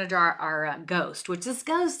 Okay, and then we're going to draw our ghost, which this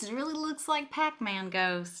ghost really looks like Pac-Man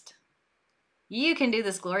ghost. You can do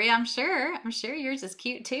this, Gloria, I'm sure. I'm sure yours is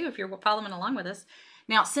cute too if you're following along with us.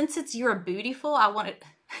 Now, since you're beautiful, I want it,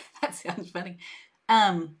 that sounds funny.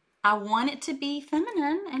 I want it to be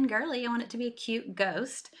feminine and girly. I want it to be a cute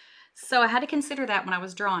ghost. So I had to consider that when I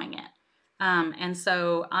was drawing it. And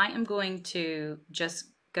so I am going to just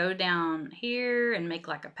go down here and make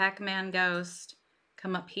like a Pac-Man ghost.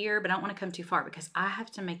 Come up here, but I don't want to come too far because I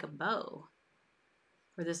have to make a bow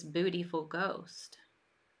for this beautiful ghost.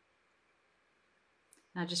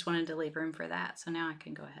 I just wanted to leave room for that. So now I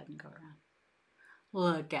can go ahead and go around.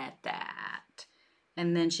 Look at that.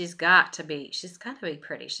 And then she's got to be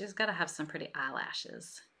pretty. She's got to have some pretty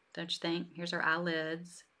eyelashes, don't you think? Here's her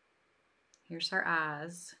eyelids. Here's her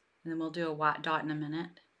eyes. And then we'll do a white dot in a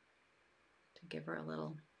minute to give her a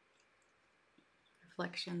little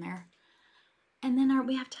reflection there. And then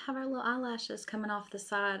we have to have our little eyelashes coming off the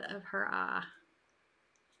side of her eye.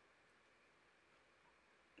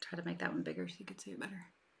 Try to make that one bigger so you can see it better.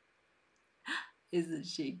 Isn't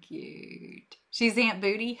she cute? She's Aunt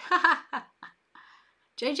Booty.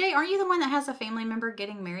 JJ, aren't you the one that has a family member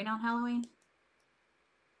getting married on Halloween?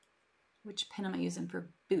 Which pen am I using for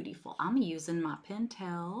Bootyful? I'm using my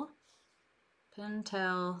Pentel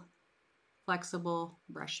flexible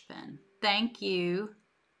brush pen. Thank you.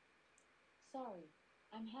 Sorry,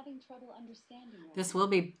 I'm having trouble understanding right This now. will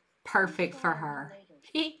be perfect for her.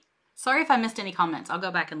 Sorry if I missed any comments. I'll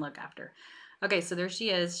go back and look after. Okay, so there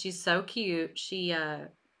she is. She's so cute. She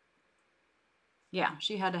yeah,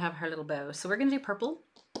 she had to have her little bow. So we're gonna do purple.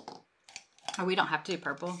 Or we don't have to do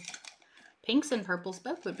purple. Pinks and purples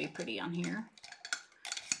both would be pretty on here.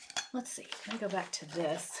 Let's see. Let me go back to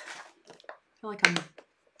this. I feel like I'm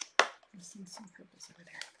missing some purples over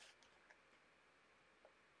there.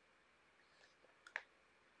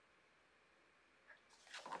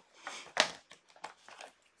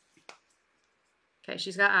 Okay,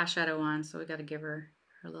 she's got eyeshadow on, so we got to give her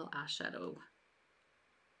her little eyeshadow.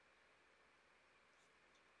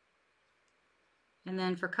 And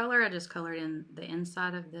then for color, I just colored in the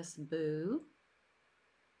inside of this boo.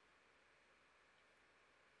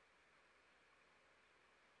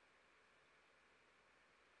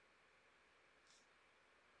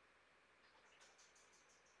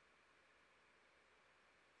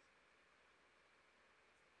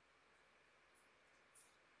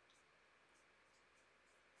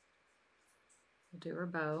 We'll do her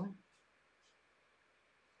bow.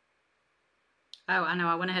 Oh, I know.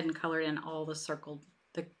 I went ahead and colored in all the circled,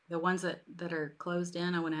 the ones that are closed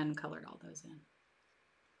in. I went ahead and colored all those in.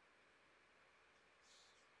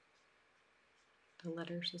 The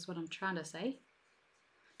letters is what I'm trying to say.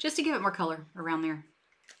 Just to give it more color around there.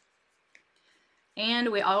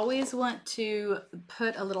 And we always want to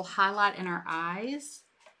put a little highlight in our eyes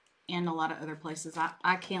and a lot of other places.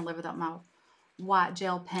 I can't live without my white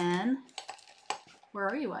gel pen. Where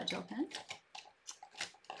are you, white gel pen?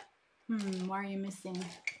 Why are you missing?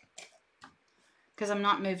 Because I'm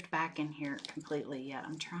not moved back in here completely yet.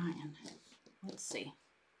 I'm trying. Let's see.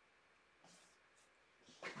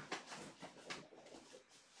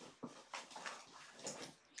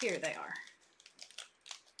 Here they are.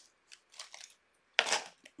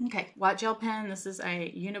 Okay, white gel pen. This is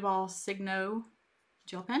a Uniball Signo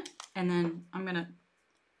gel pen. And then I'm going to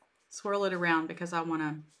swirl it around because I want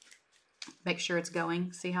to make sure it's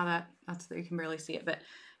going. See how that's you can barely see it.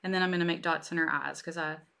 And then I'm going to make dots in her eyes because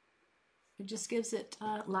it just gives it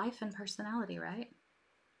life and personality, right?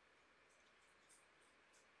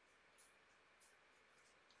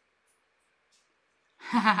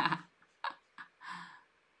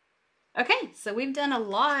 Okay, so we've done a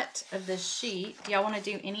lot of this sheet. Do y'all want to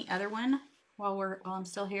do any other one while I'm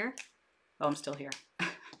still here? Oh, I'm still here.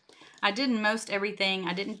 I did most everything.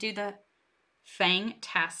 I didn't do the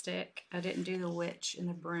Fang-tastic. I didn't do the witch and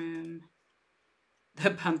the broom.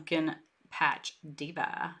 The pumpkin patch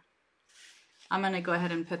diva. I'm going to go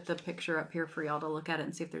ahead and put the picture up here for y'all to look at it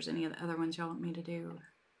and see if there's any of the other ones y'all want me to do.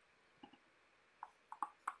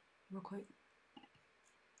 Real quick.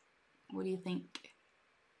 What do you think?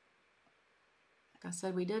 Like I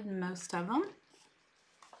said, we did most of them.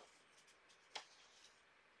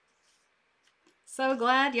 So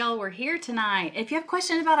glad y'all were here tonight. If you have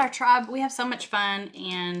questions about our tribe, we have so much fun,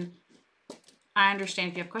 and I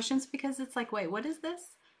understand if you have questions because it's like, wait, what is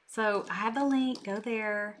this? So I have the link. Go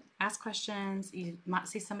there, ask questions. You might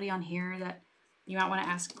see somebody on here that you might want to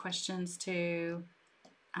ask questions to.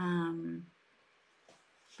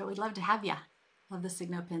 But we'd love to have you. Love the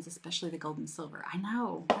Signo pens, especially the gold and silver. I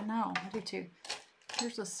know, I do too.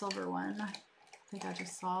 Here's a silver one. I think I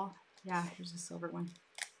just saw. Yeah, here's a silver one.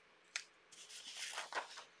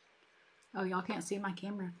 Oh, y'all can't see my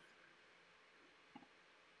camera.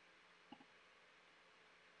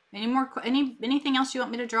 Anything else you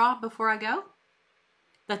want me to draw before I go?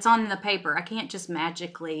 That's on the paper. I can't just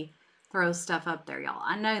magically throw stuff up there, y'all.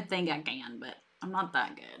 I think I can, but I'm not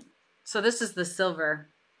that good. So this is the silver.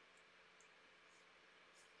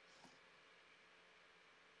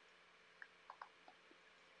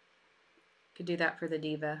 Could do that for the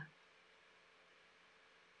diva.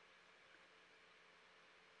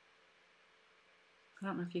 I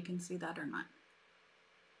don't know if you can see that or not,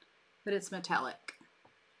 but it's metallic.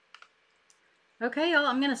 Okay, y'all,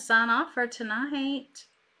 I'm going to sign off for tonight.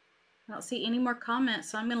 I don't see any more comments,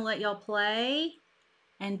 so I'm going to let y'all play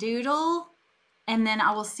and doodle. And then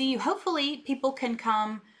I will see you. Hopefully people can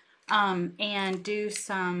come and do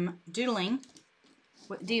some doodling,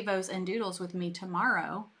 devos and doodles with me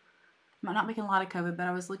tomorrow. I'm not making a lot of COVID, but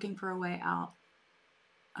I was looking for a way out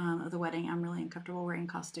of the wedding. I'm really uncomfortable wearing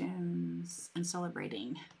costumes and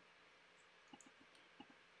celebrating.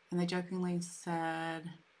 And they jokingly said,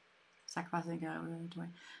 sacrificing God.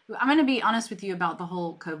 I'm going to be honest with you about the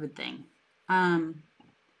whole COVID thing.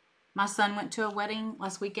 My son went to a wedding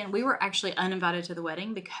last weekend. We were actually uninvited to the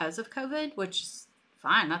wedding because of COVID, which is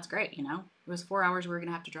fine. That's great, you know. It was 4 hours. We were going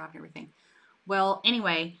to have to drive and everything. Well,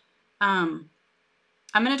 anyway, I'm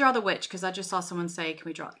going to draw the witch because I just saw someone say,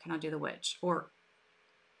 can I do the witch? Or,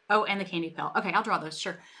 oh, and the candy pail. Okay, I'll draw those,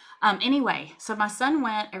 sure. Anyway, so my son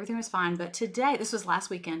went, everything was fine. But today, this was last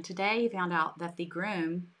weekend, today he found out that the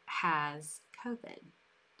groom has COVID.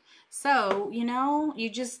 So, you know, you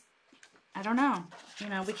just, I don't know. You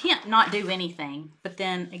know, we can't not do anything. But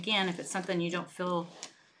then again, if it's something you feel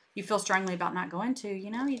strongly about not going to,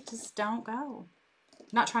 you know, you just don't go. I'm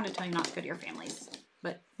not trying to tell you not to go to your families,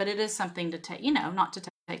 but it is something to take, you know, not to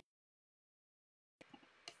take.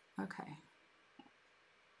 Okay.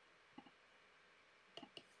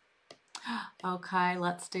 Okay,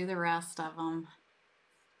 let's do the rest of them.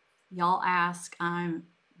 Y'all ask, I'm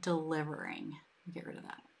delivering. Get rid of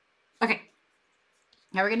that. Okay.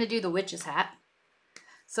 Now we're going to do the witch's hat.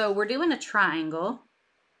 So we're doing a triangle.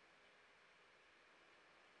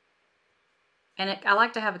 And I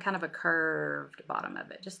like to have a kind of a curved bottom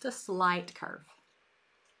of it. Just a slight curve.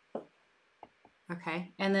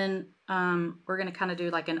 Okay. And then we're going to kind of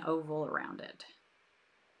do like an oval around it.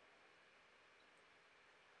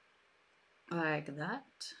 Like that.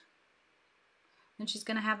 Then she's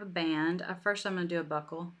going to have a band. First I'm going to do a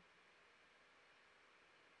buckle,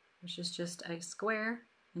 which is just a square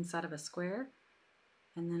inside of a square,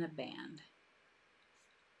 and then a band.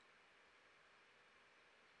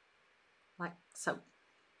 Like so.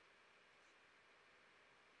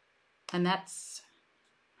 And that's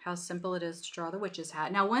how simple it is to draw the witch's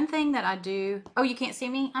hat. Now, one thing that I do... Oh, you can't see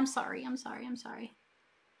me? I'm sorry.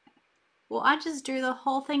 Well, I just drew the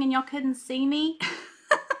whole thing and y'all couldn't see me.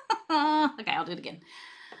 Okay, I'll do it again.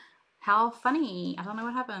 How funny. I don't know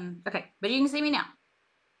what happened. Okay, but you can see me now.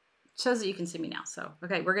 It shows that you can see me now. So,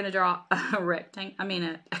 okay, we're going to draw a rectangle. I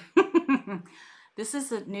mean, this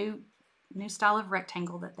is a new style of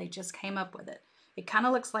rectangle that they just came up with it. It kind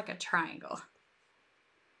of looks like a triangle.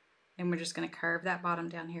 And we're just going to curve that bottom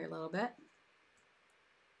down here a little bit.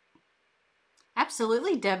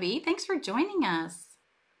 Absolutely, Debbie. Thanks for joining us.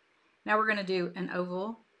 Now we're going to do an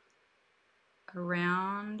oval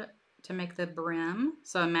around to make the brim.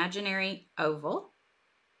 So imaginary oval.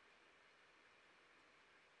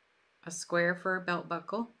 A square for a belt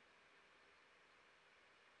buckle.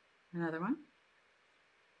 Another one.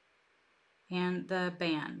 And the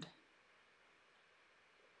band.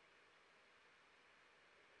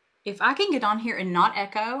 If I can get on here and not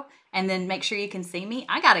echo and then make sure you can see me,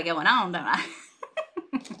 I got it going on, don't I?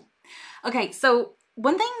 Okay, so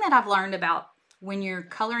one thing that I've learned about when you're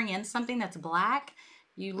coloring in something that's black,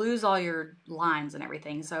 you lose all your lines and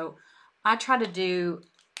everything. So I try to do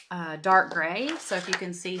dark gray. So if you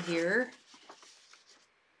can see here,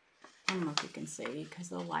 I don't know if you can see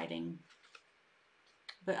because of the lighting,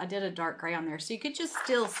 but I did a dark gray on there. So you could just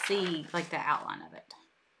still see like the outline of it.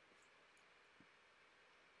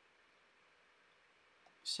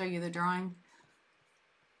 Show you the drawing.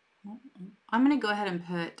 I'm going to go ahead and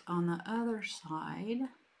put on the other side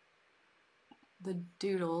the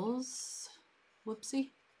doodles.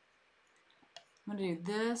 Whoopsie. I'm going to do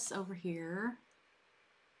this over here.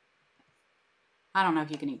 I don't know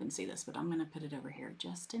if you can even see this, but I'm going to put it over here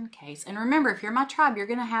just in case. And remember, if you're my tribe, you're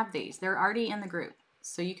going to have these. They're already in the group,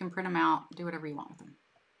 so you can print them out, do whatever you want with them.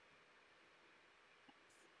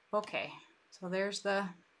 Okay, so there's the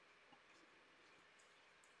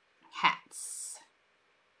hats.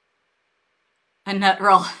 A nut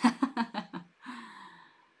roll.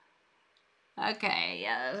 Okay,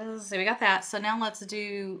 so we got that. So now let's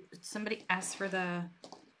do, somebody asked for the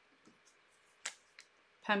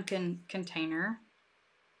pumpkin container.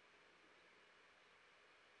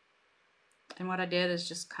 And what I did is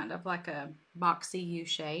just kind of like a boxy U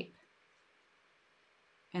shape.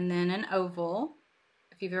 And then an oval.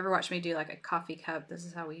 If you've ever watched me do like a coffee cup, this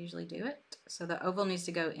is how we usually do it. So the oval needs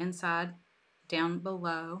to go inside, down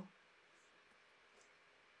below.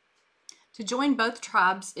 To join both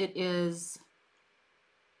tribes, it is,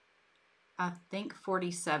 I think,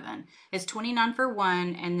 $47. It's $29 for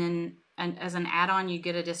one, and then as an add-on, you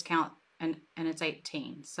get a discount and it's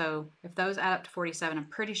 18. So if those add up to 47, I'm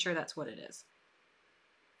pretty sure that's what it is.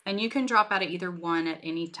 And you can drop out of either one at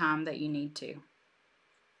any time that you need to.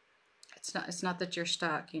 It's not that you're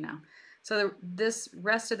stuck, you know. So this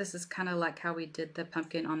rest of this is kind of like how we did the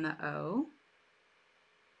pumpkin on the O.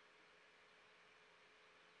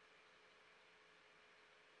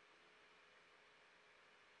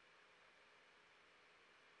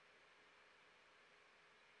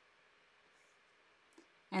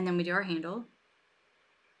 And then we do our handle.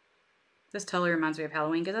 This totally reminds me of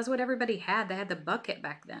Halloween because that's what everybody had. They had the bucket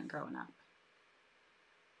back then growing up.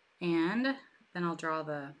 And then I'll draw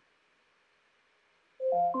the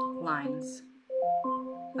lines.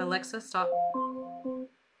 Alexa, stop.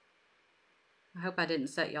 I hope I didn't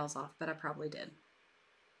set y'all's off, but I probably did.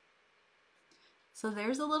 So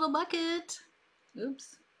there's a little bucket.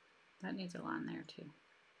 Oops, that needs a line there too.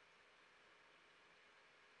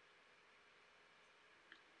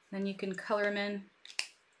 Then you can color them in.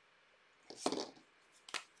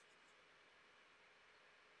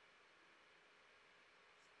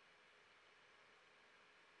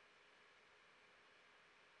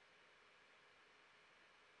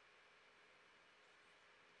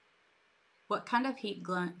 What kind of heat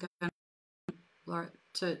gun?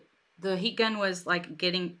 The heat gun was like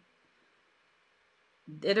getting,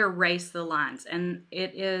 it erased the lines, and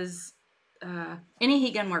it is any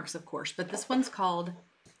heat gun works, of course, but this one's called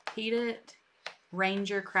Heat It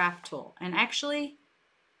Ranger Craft Tool. And actually,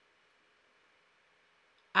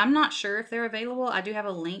 I'm not sure if they're available. I do have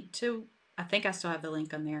a link to, I think I still have the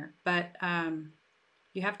link on there, but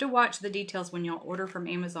you have to watch the details when y'all order from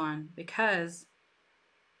Amazon, because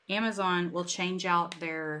Amazon will change out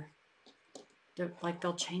their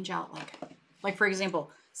they'll change out like for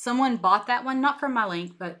example, someone bought that one, not from my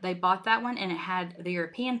link, but they bought that one and it had the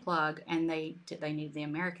European plug and they needed the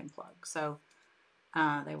American plug. So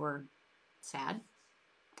they were sad,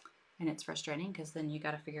 and it's frustrating because then you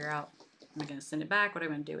got to figure out, am I going to send it back? What am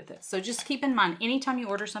I going to do with it? So just keep in mind, anytime you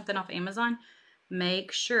order something off Amazon,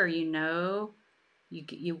 make sure you know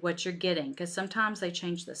what you're getting, because sometimes they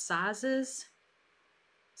change the sizes.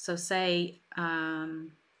 So say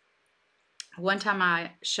one time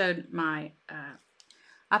I showed my,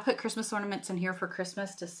 I put Christmas ornaments in here for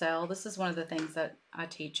Christmas to sell. This is one of the things that I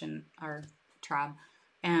teach in our tribe.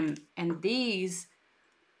 And these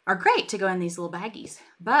are great to go in these little baggies.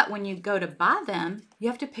 But when you go to buy them, you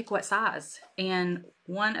have to pick what size. And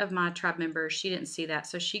one of my tribe members, she didn't see that,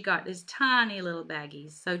 so she got these tiny little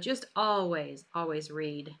baggies. So just always, always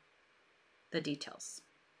read the details.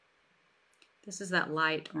 This is that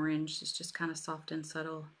light orange. It's just kind of soft and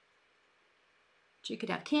subtle. But you could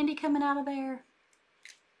have candy coming out of there.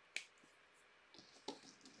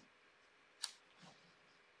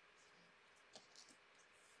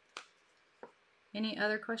 Any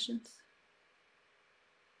other questions?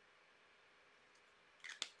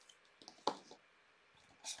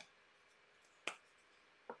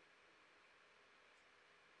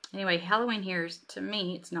 Anyway, Halloween here, to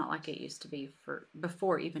me, it's not like it used to be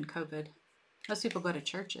before even COVID. Most people go to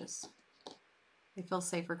churches. They feel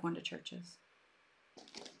safer going to churches.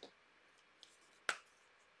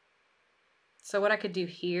 So what I could do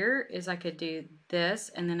here is I could do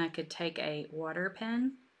this, and then I could take a water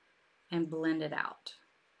pen and blend it out.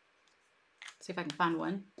 See if I can find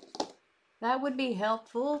one. That would be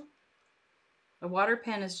helpful. A water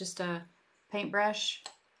pen is just a paintbrush.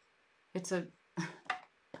 It's a,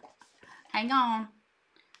 hang on.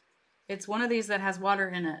 It's one of these that has water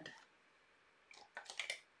in it.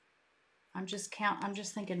 I'm just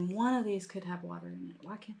thinking one of these could have water in it.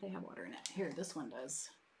 Why can't they have water in it? Here, this one does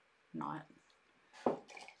not.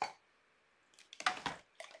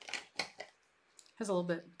 Has a little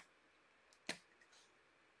bit.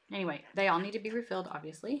 Anyway, they all need to be refilled,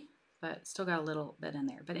 obviously, but still got a little bit in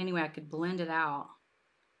there. But anyway, I could blend it out.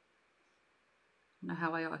 I don't know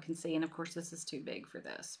how well I can see, and of course this is too big for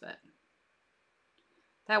this, but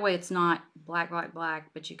that way it's not black, black, black,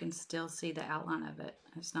 but you can still see the outline of it.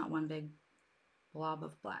 It's not one big blob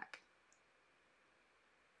of black.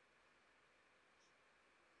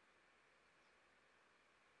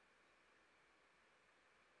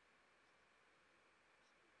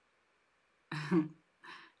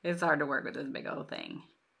 It's hard to work with this big old thing.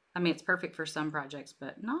 I mean, it's perfect for some projects,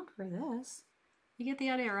 but not for this. You get the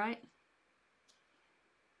idea, right?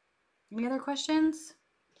 Any other questions?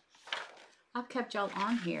 I've kept y'all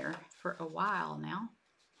on here for a while now.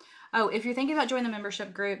 Oh, if you're thinking about joining the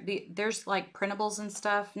membership group, there's like printables and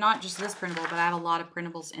stuff. Not just this printable, but I have a lot of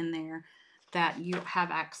printables in there that you have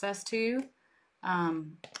access to.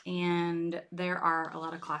 And there are a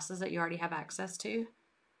lot of classes that you already have access to.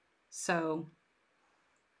 So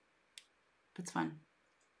It's fun.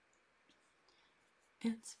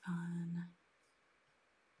 It's fun.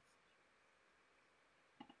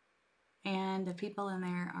 And the people in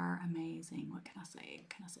there are amazing. What can I say? What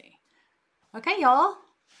can I say? Okay, y'all.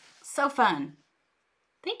 So fun.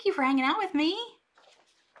 Thank you for hanging out with me.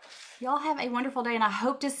 Y'all have a wonderful day, and I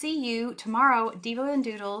hope to see you tomorrow, Devo and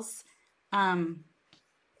Doodles. Hang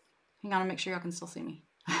on, make sure y'all can still see me.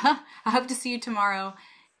 I hope to see you tomorrow,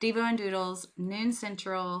 Devo and Doodles, noon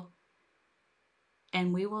Central,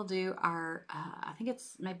 and we will do our, I think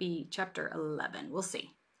it's maybe chapter 11. We'll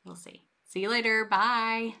see. We'll see. See you later.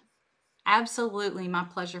 Bye. Absolutely my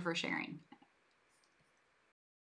pleasure for sharing.